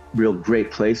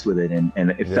great place with it, and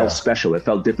it felt special. It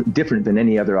felt different than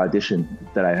any other audition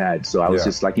that I had. So I was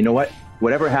just like, you know what?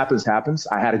 Whatever happens.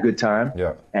 I had a good time,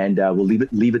 and we'll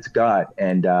leave it to God,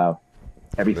 and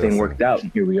everything worked out,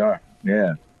 and here we are.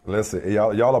 Yeah. Listen,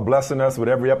 y'all are blessing us with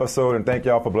every episode, and thank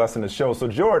y'all for blessing the show. So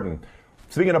Jordan,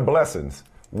 speaking of blessings,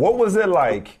 what was it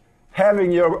like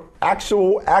having your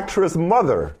actual actress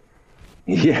mother?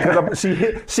 Yeah, she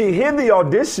hid the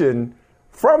audition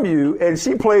from you, and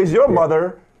she plays your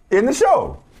mother in the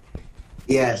show.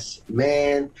 Yes,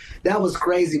 man, that was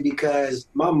crazy because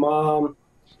my mom.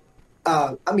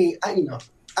 I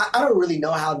don't really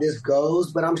know how this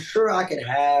goes, but I'm sure I could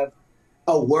have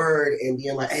a word and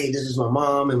being like, hey, this is my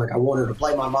mom, and like I want her to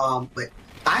play my mom. But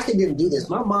I actually didn't do this.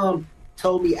 My mom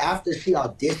told me after she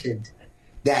auditioned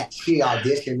that she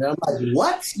auditioned, and I'm like,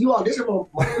 what? You auditioned for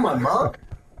my mom?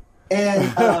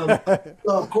 And so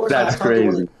of course that's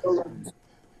crazy.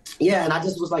 Yeah, and I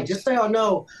just was like, just so y'all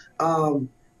know,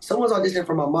 someone's auditioning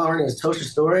for my mom. Her name is Tosha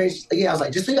Storage. Yeah, I was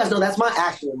like, just so you guys know, that's my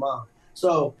actual mom.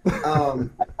 So I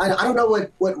don't know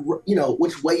what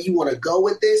which way you want to go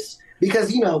with this,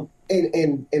 because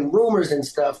in rumors and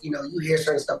stuff, you hear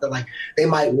certain stuff that like they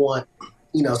might want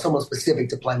someone specific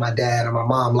to play my dad or my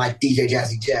mom, like DJ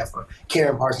Jazzy Jeff or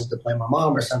Karen Parsons to play my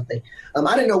mom or something.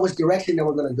 I didn't know which direction they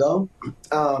were going to go,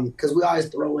 because we always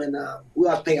throw in, we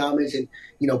always pay homage and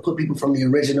put people from the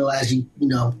original, as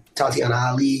Tatiana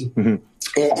Ali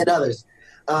and others.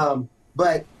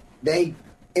 But they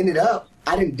ended up,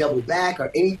 I didn't double back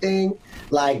or anything.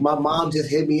 Like my mom just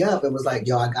hit me up and was like,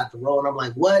 yo, I got the role. And I'm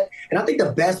like, what? And I think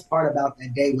the best part about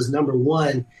that day was, number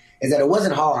one, is that it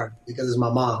wasn't hard because it's my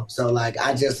mom. So like,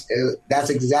 that's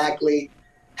exactly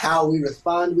how we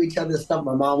respond to each other, stuff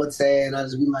my mom would say. And I'd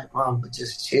just be like, Mom, but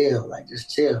just chill, just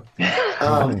chill.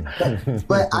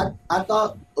 But I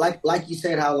thought, like you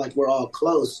said, how like we're all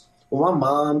close. When my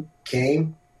mom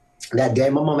came that day,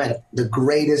 my mom had the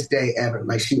greatest day ever.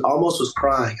 Like she almost was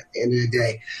crying at the end of the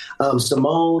day.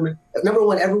 Simone, number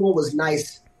one, everyone was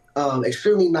nice,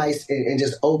 extremely nice and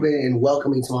just open and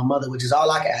welcoming to my mother, which is all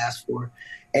I could ask for.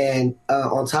 And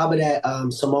on top of that,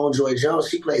 Simone Joy Jones,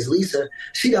 she plays Lisa.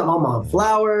 She got my mom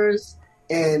flowers,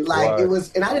 and like it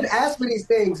was, and I didn't ask for these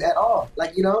things at all,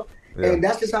 and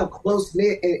that's just how close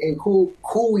knit and cool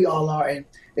we all are. And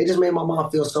they just made my mom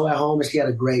feel so at home, and she had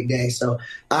a great day. So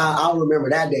I'll remember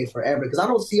that day forever, because I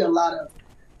don't see a lot of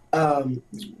I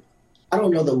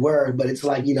don't know the word, but it's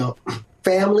like,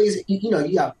 families,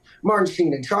 you got Martin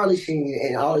Sheen and Charlie Sheen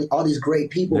and all these great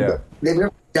people, but they've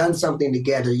never done something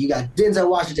together. You got Denzel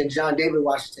Washington, John David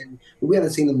Washington. We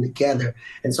haven't seen them together.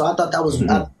 And so I thought that was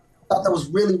I thought that was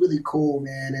really, really cool,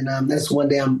 man. And that's one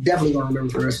day I'm definitely going to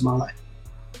remember for the rest of my life.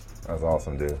 That's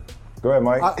awesome, dude. Go ahead,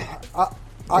 Mike. I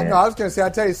was going to say,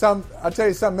 I'll tell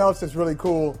you something else that's really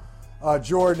cool.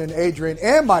 Jordan and Adrian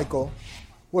and Michael.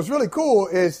 What's really cool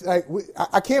is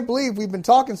I can't believe we've been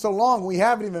talking so long. We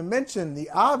haven't even mentioned the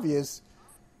obvious.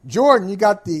 Jordan, you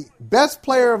got the best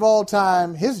player of all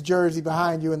time, his jersey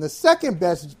behind you, and the second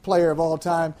best player of all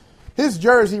time, his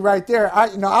jersey right there.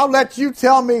 I'll let you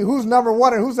tell me who's number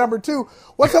one and who's number two.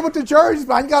 What's up with the jerseys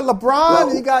behind? You got LeBron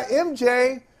and you got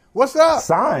MJ. What's up?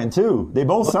 Signed too. They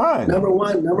both signed. Number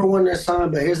one, they're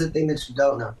signed. But here's the thing that you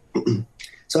don't know.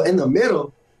 So in the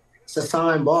middle, it's a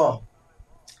signed ball,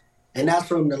 and that's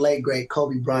from the late great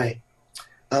Kobe Bryant.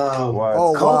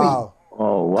 Kobe.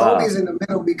 Oh, wow. Kobe's in the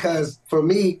middle because, for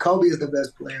me, Kobe is the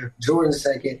best player. Jordan's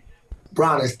second.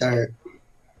 Bron is third.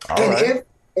 Okay,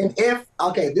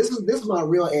 this is my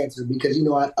real answer because,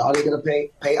 are they going to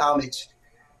pay homage?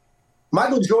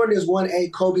 Michael Jordan is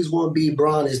 1A, Kobe's 1B,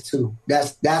 Bron is 2.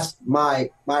 That's my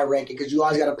ranking because you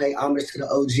always got to pay homage to the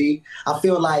OG. I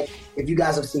feel like if you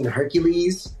guys have seen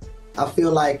Hercules, I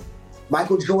feel like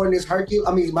Michael Jordan is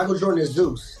Michael Jordan is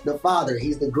Zeus, the father.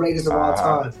 He's the greatest of all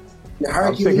time.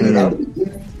 Hercules at the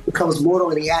beginning becomes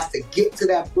mortal and he has to get to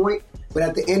that point. But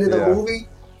at the end of the movie,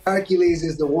 Hercules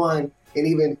is the one. And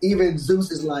even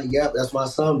Zeus is like, yep, that's my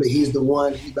son, but he's the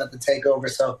one. He's about to take over.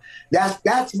 So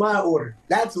that's my order.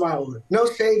 That's my order. No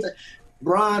shades of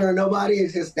Bron or nobody.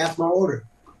 It's just that's my order.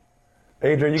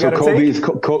 Adrian, you got to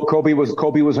Kobe was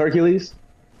Hercules?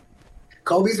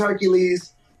 Kobe's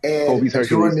Hercules and Kobe's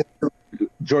Hercules.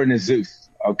 Jordan is Zeus.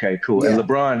 Okay, cool. Yeah. And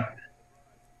LeBron.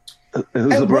 Who's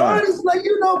LeBron? Bron is like,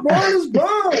 Bron is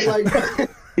Bron. Like,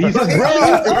 he's just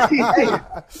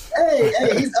Bron.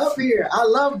 hey, he's up here. I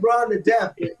love Bron to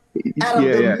death. Out of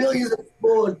the millions of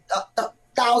people,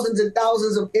 thousands and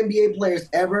thousands of NBA players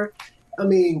ever. I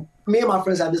mean, me and my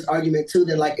friends have this argument too.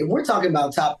 That like, if we're talking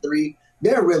about top three,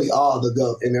 they're really all the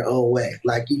GOAT in their own way.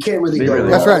 Like, you can't really go wrong.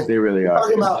 That's right. They really are.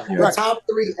 Talking about the top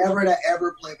three ever that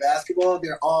ever play basketball,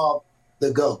 they're all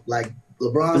the GOAT. Like,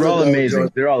 LeBron's they're all amazing.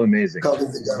 Jordan, they're all amazing.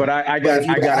 But I gotta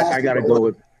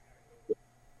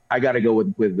go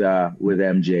with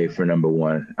MJ for number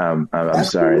one. I'm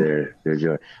sorry, they're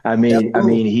Jordan. I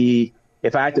mean, he.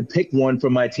 If I had to pick one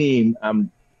for my team,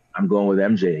 I'm going with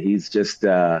MJ. He's just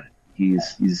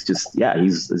he's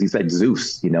like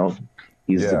Zeus.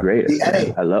 He's the greatest.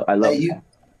 Hey, I love.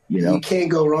 You can't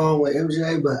go wrong with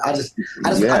MJ, but I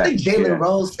think Jalen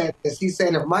Rose said this. He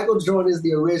said if Michael Jordan is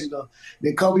the original,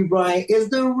 then Kobe Bryant is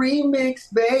the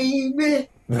remix, baby.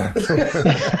 Hey,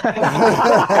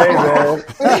 man.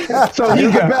 So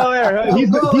he's the Bel-Air. Huh? He's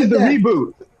the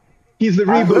reboot. He's the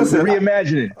reboot, the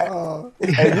reimagining.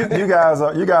 Hey, you guys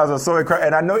are so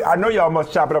incredible. And I know y'all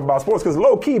must chop it up about sports because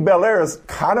low key Bel-Air is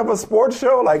kind of a sports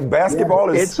show. Like basketball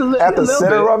is at the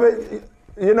center of it.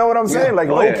 You know what I'm saying? Like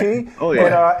low key. Oh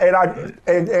yeah.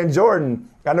 And Jordan,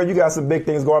 I know you got some big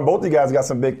things going. Both of you guys got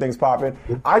some big things popping.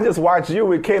 I just watched you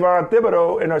with Kayvon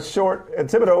Thibodeau in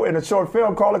a short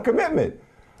film called A Commitment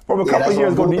from a couple of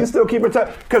years ago. Do you still keep in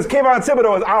touch? Because Kayvon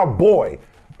Thibodeau is our boy.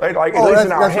 Like at least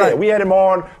in our head. Right. We had him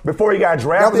on before he got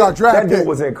drafted. That was our draft pick. That dude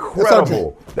was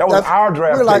incredible. That was our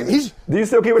draft pick. Like, do you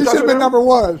still keep in touch with him? He should have been number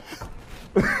one.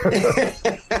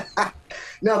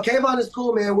 No, Kayvon is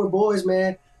cool, man. We're boys,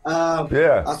 man.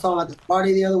 I saw him at the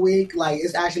party the other week. Like,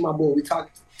 it's actually my boy. We talk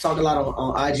a lot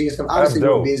on IG and stuff. Obviously,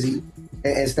 we're busy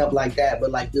and stuff like that.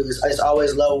 But like, dude, it's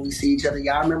always love when we see each other.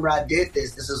 Yeah, I remember I did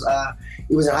this. This is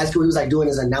he was in high school. He was like doing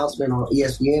his announcement on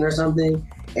ESPN or something.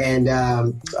 And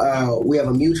we have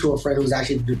a mutual friend who's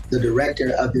actually the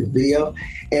director of the video.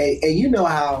 And you know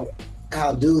how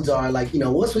dudes are. Like,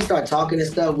 once we start talking and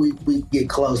stuff, we get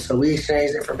close. So we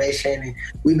exchange information, and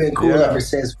we've been cool ever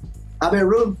since. I've been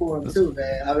rooting for him too,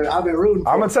 man. I've been rooting for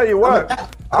him. I'm gonna tell you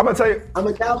what. I'm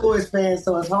a Cowboys fan,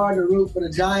 so it's hard to root for the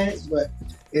Giants, but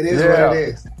it is what it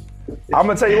is. I'm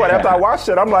gonna tell you what. After I watched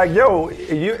it, I'm like, yo,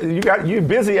 you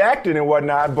busy acting and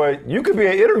whatnot, but you could be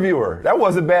an interviewer. That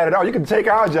wasn't bad at all. You could take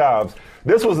our jobs.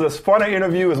 This was as fun an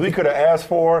interview as we could have asked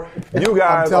for. You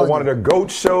guys are one of the GOAT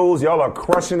shows. Y'all are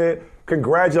crushing it.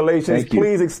 Congratulations.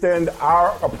 Please extend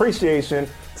our appreciation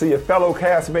to your fellow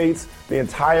castmates, the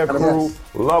entire crew.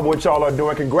 Love what y'all are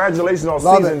doing. Congratulations on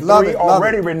season 3,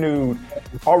 already renewed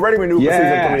for season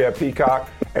 3 at Peacock.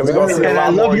 And we're going to see a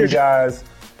lot more of you guys.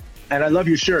 And I love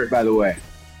your shirt, by the way.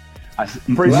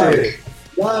 Appreciate it.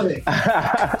 Love it.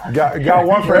 Got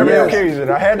one for every occasion.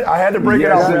 I had to break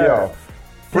it out for y'all.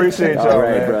 Appreciate y'all, All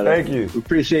right, man. brother. Thank you.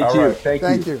 Appreciate All you. right. Thank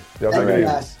you. Yes, Thank you, indeed.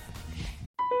 guys.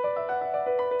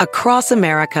 Across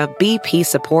America, BP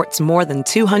supports more than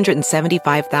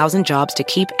 275,000 jobs to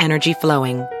keep energy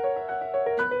flowing.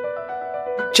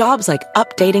 Jobs like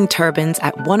updating turbines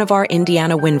at one of our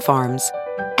Indiana wind farms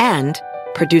and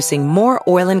producing more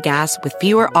oil and gas with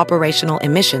fewer operational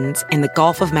emissions in the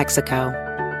Gulf of Mexico.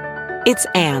 It's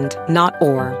and, not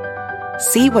or.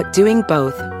 See what doing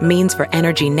both means for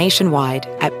energy nationwide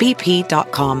at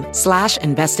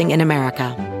bp.com/investing in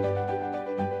America.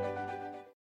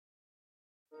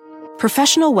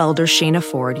 Professional welder Shayna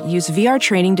Ford used VR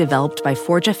training developed by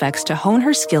ForgeFX to hone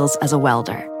her skills as a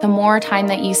welder. The more time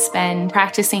that you spend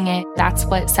practicing it, that's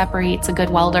what separates a good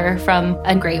welder from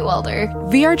a great welder.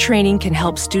 VR training can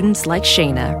help students like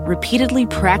Shayna repeatedly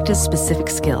practice specific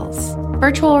skills.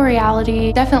 Virtual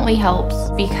reality definitely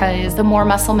helps because the more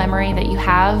muscle memory that you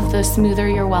have, the smoother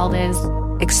your weld is.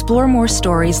 Explore more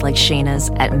stories like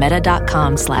Shayna's at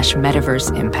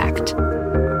meta.com/metaverseimpact.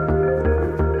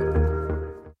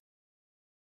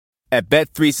 At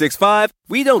Bet365,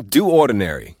 we don't do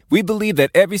ordinary. We believe that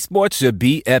every sport should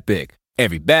be epic.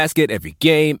 Every basket, every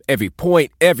game, every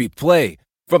point, every play.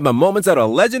 From the moments that are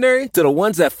legendary to the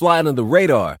ones that fly under the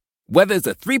radar. Whether it's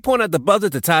a three-pointer at the buzzer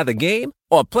to tie the game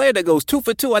or a player that goes 2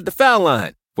 for 2 at the foul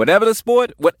line. Whatever the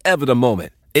sport, whatever the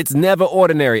moment. It's never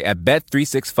ordinary at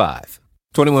Bet365.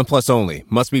 21 plus only.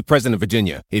 Must be present in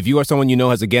Virginia. If you or someone you know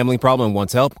has a gambling problem and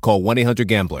wants help, call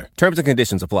 1-800-GAMBLER. Terms and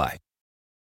conditions apply.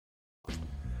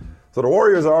 So the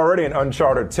Warriors are already in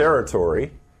uncharted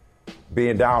territory,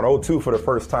 being down 0-2 for the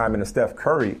first time in the Steph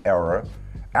Curry era.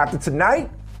 After tonight,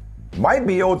 might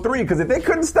be 0-3, because if they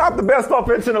couldn't stop the best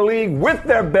offense in the league with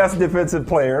their best defensive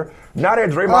player, now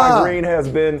that Draymond Green has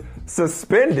been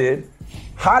suspended,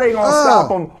 how they going to stop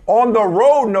him on the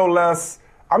road, no less?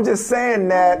 I'm just saying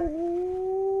that.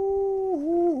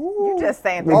 You're just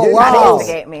saying things to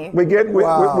instigate me. We're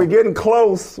getting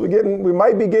close. We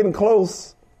might be getting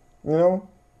close, you know?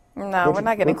 No, we're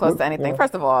not getting close to anything.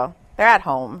 First of all, they're at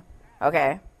home.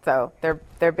 Okay, so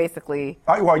they're basically.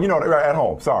 Well, you know, they're at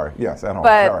home. Sorry, yes, at home.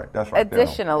 But all right, that's right.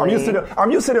 Additionally,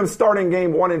 I'm used to them starting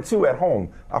game 1 and 2 at home.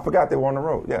 I forgot they were on the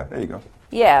road. Yeah, there you go.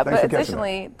 Yeah, Thanks but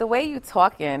additionally, the way you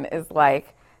talking is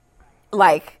like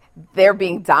they're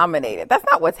being dominated. That's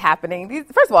not what's happening.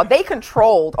 First of all, they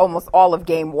controlled almost all of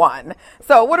game 1.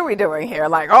 So what are we doing here?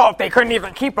 Like, if they couldn't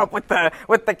even keep up with the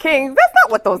Kings. That's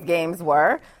not what those games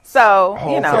were. So,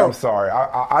 you know. Okay, I'm sorry.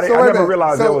 I never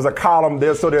realized there was a column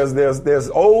there. So there's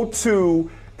 0-2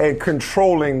 and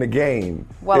controlling the game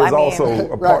is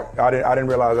also a part. I didn't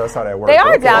realize that's how that works. They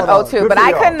are down 0-2, but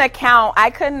I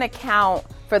couldn't account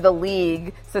for the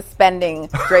league suspending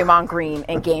Draymond Green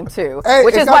in Game 2,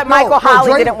 which is what Michael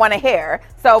Holley didn't want to hear.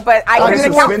 So, but I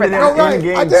didn't account for that. In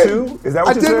Game 2? Is that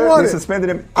what you said? They suspended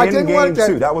him in Game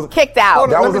 2. That was kicked out.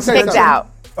 That was kicked out.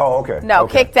 Oh, okay. No,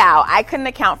 kicked out. I couldn't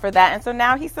account for that, and so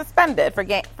now he's suspended for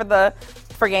Game 3.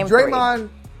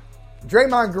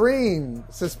 Draymond Green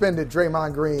suspended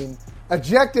Draymond Green.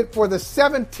 Ejected for the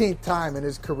 17th time in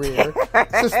his career.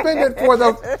 Suspended for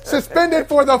the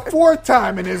 4th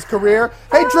time in his career.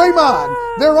 Hey, Draymond,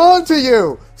 they're on to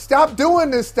you. Stop doing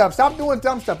this stuff. Stop doing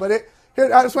dumb stuff. But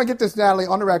here, I just want to get this, Natalie,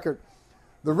 on the record.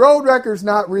 The road record's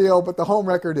not real, but the home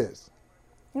record is.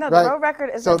 No, the road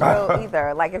record isn't real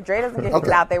either. Like, if Dre doesn't get kicked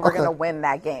out, they were going to win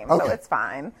that game. So it's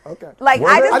fine. Okay. Like,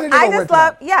 I just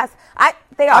love,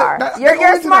 they are.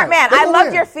 You're a smart man. I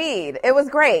loved your feed. It was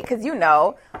great because,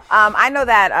 I know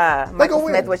that Michael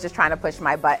Smith was just trying to push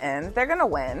my buttons. They're going to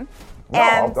win.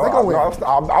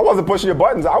 I wasn't pushing your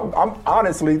buttons. I'm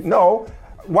honestly, no.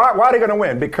 Why are they going to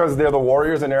win? Because they're the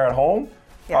Warriors and they're at home?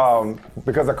 Yes.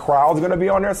 Because the crowd's going to be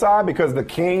on their side, because the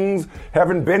Kings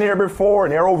haven't been here before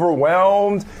and they're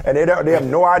overwhelmed and they have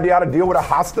no idea how to deal with a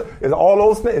hostile. Is all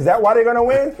those things? Is that why they're going to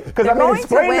win? Because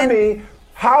explain to me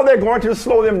how they're going to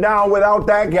slow them down without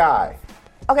that guy.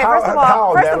 Okay, first of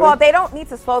all, they don't need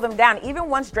to slow them down. Even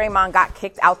once Draymond got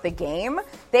kicked out the game,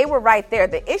 they were right there.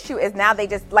 The issue is now they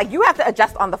just, you have to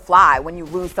adjust on the fly when you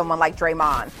lose someone like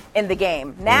Draymond in the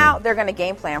game. Now they're going to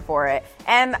game plan for it.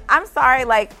 And I'm sorry,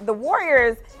 the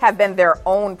Warriors have been their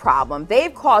own problem.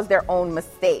 They've caused their own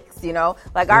mistakes,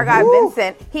 Our guy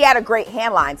Vincent, he had a great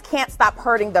hand lines, can't stop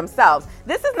hurting themselves.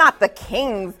 This is not the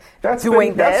Kings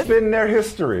doing this. That's been their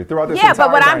history throughout this entire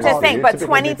but what I'm just dynasty. saying, but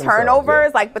 20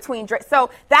 turnovers, between Drake.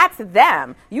 So that's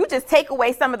them. You just take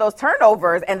away some of those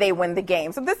turnovers and they win the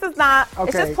game. So this is not,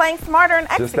 it's just playing smarter and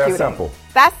executing. Just that simple.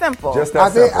 That's simple. Just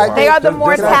that simple. They are the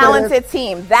more talented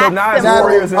team. That's so now it's simple.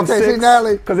 Warriors in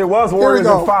 6. Because it was Warriors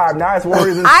in 5. Now it's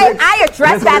Warriors in 6. I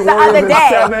addressed that the other day.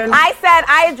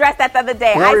 I addressed that the other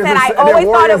day. Warriors I said I always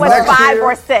thought it was 5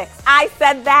 or 6. I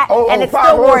said that, and it's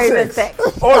still Warriors in 6.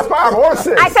 Oh, it's 5 or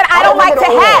 6. I said I don't like to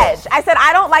hedge. I said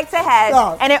I don't like to hedge,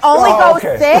 and it only goes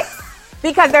 6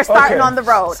 because they're starting on the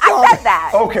road. I said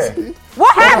that. Okay.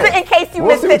 What happened in case you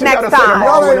missed it next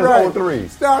time? When it's 03.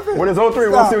 Stop it. When it's 03,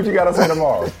 we'll see what you got to say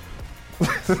tomorrow.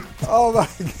 Oh, my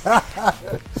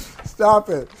God. Stop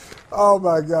it. Oh,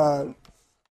 my God.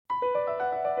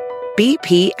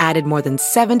 BP added more than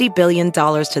 $70 billion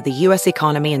to the U.S.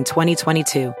 economy in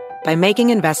 2022 by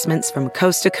making investments from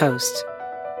coast to coast.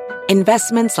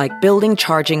 Investments like building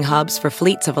charging hubs for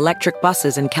fleets of electric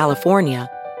buses in California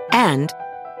and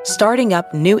starting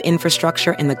up new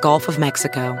infrastructure in the Gulf of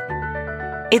Mexico.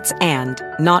 It's and,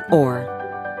 not or.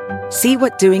 See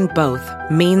what doing both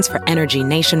means for energy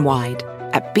nationwide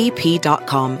at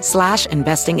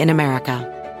bp.com/investing in America.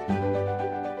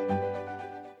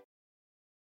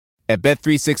 At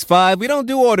Bet365, we don't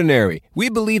do ordinary. We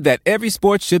believe that every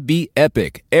sport should be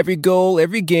epic. Every goal,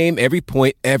 every game, every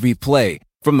point, every play.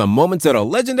 From the moments that are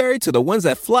legendary to the ones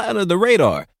that fly under the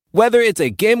radar. Whether it's a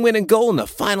game-winning goal in the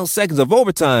final seconds of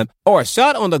overtime or a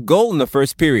shot on the goal in the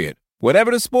first period.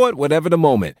 Whatever the sport, whatever the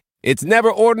moment. It's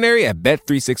never ordinary at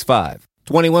Bet365.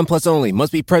 21 plus only.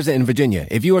 Must be present in Virginia.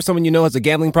 If you or someone you know has a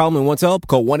gambling problem and wants help,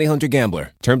 call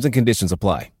 1-800-GAMBLER. Terms and conditions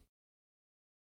apply.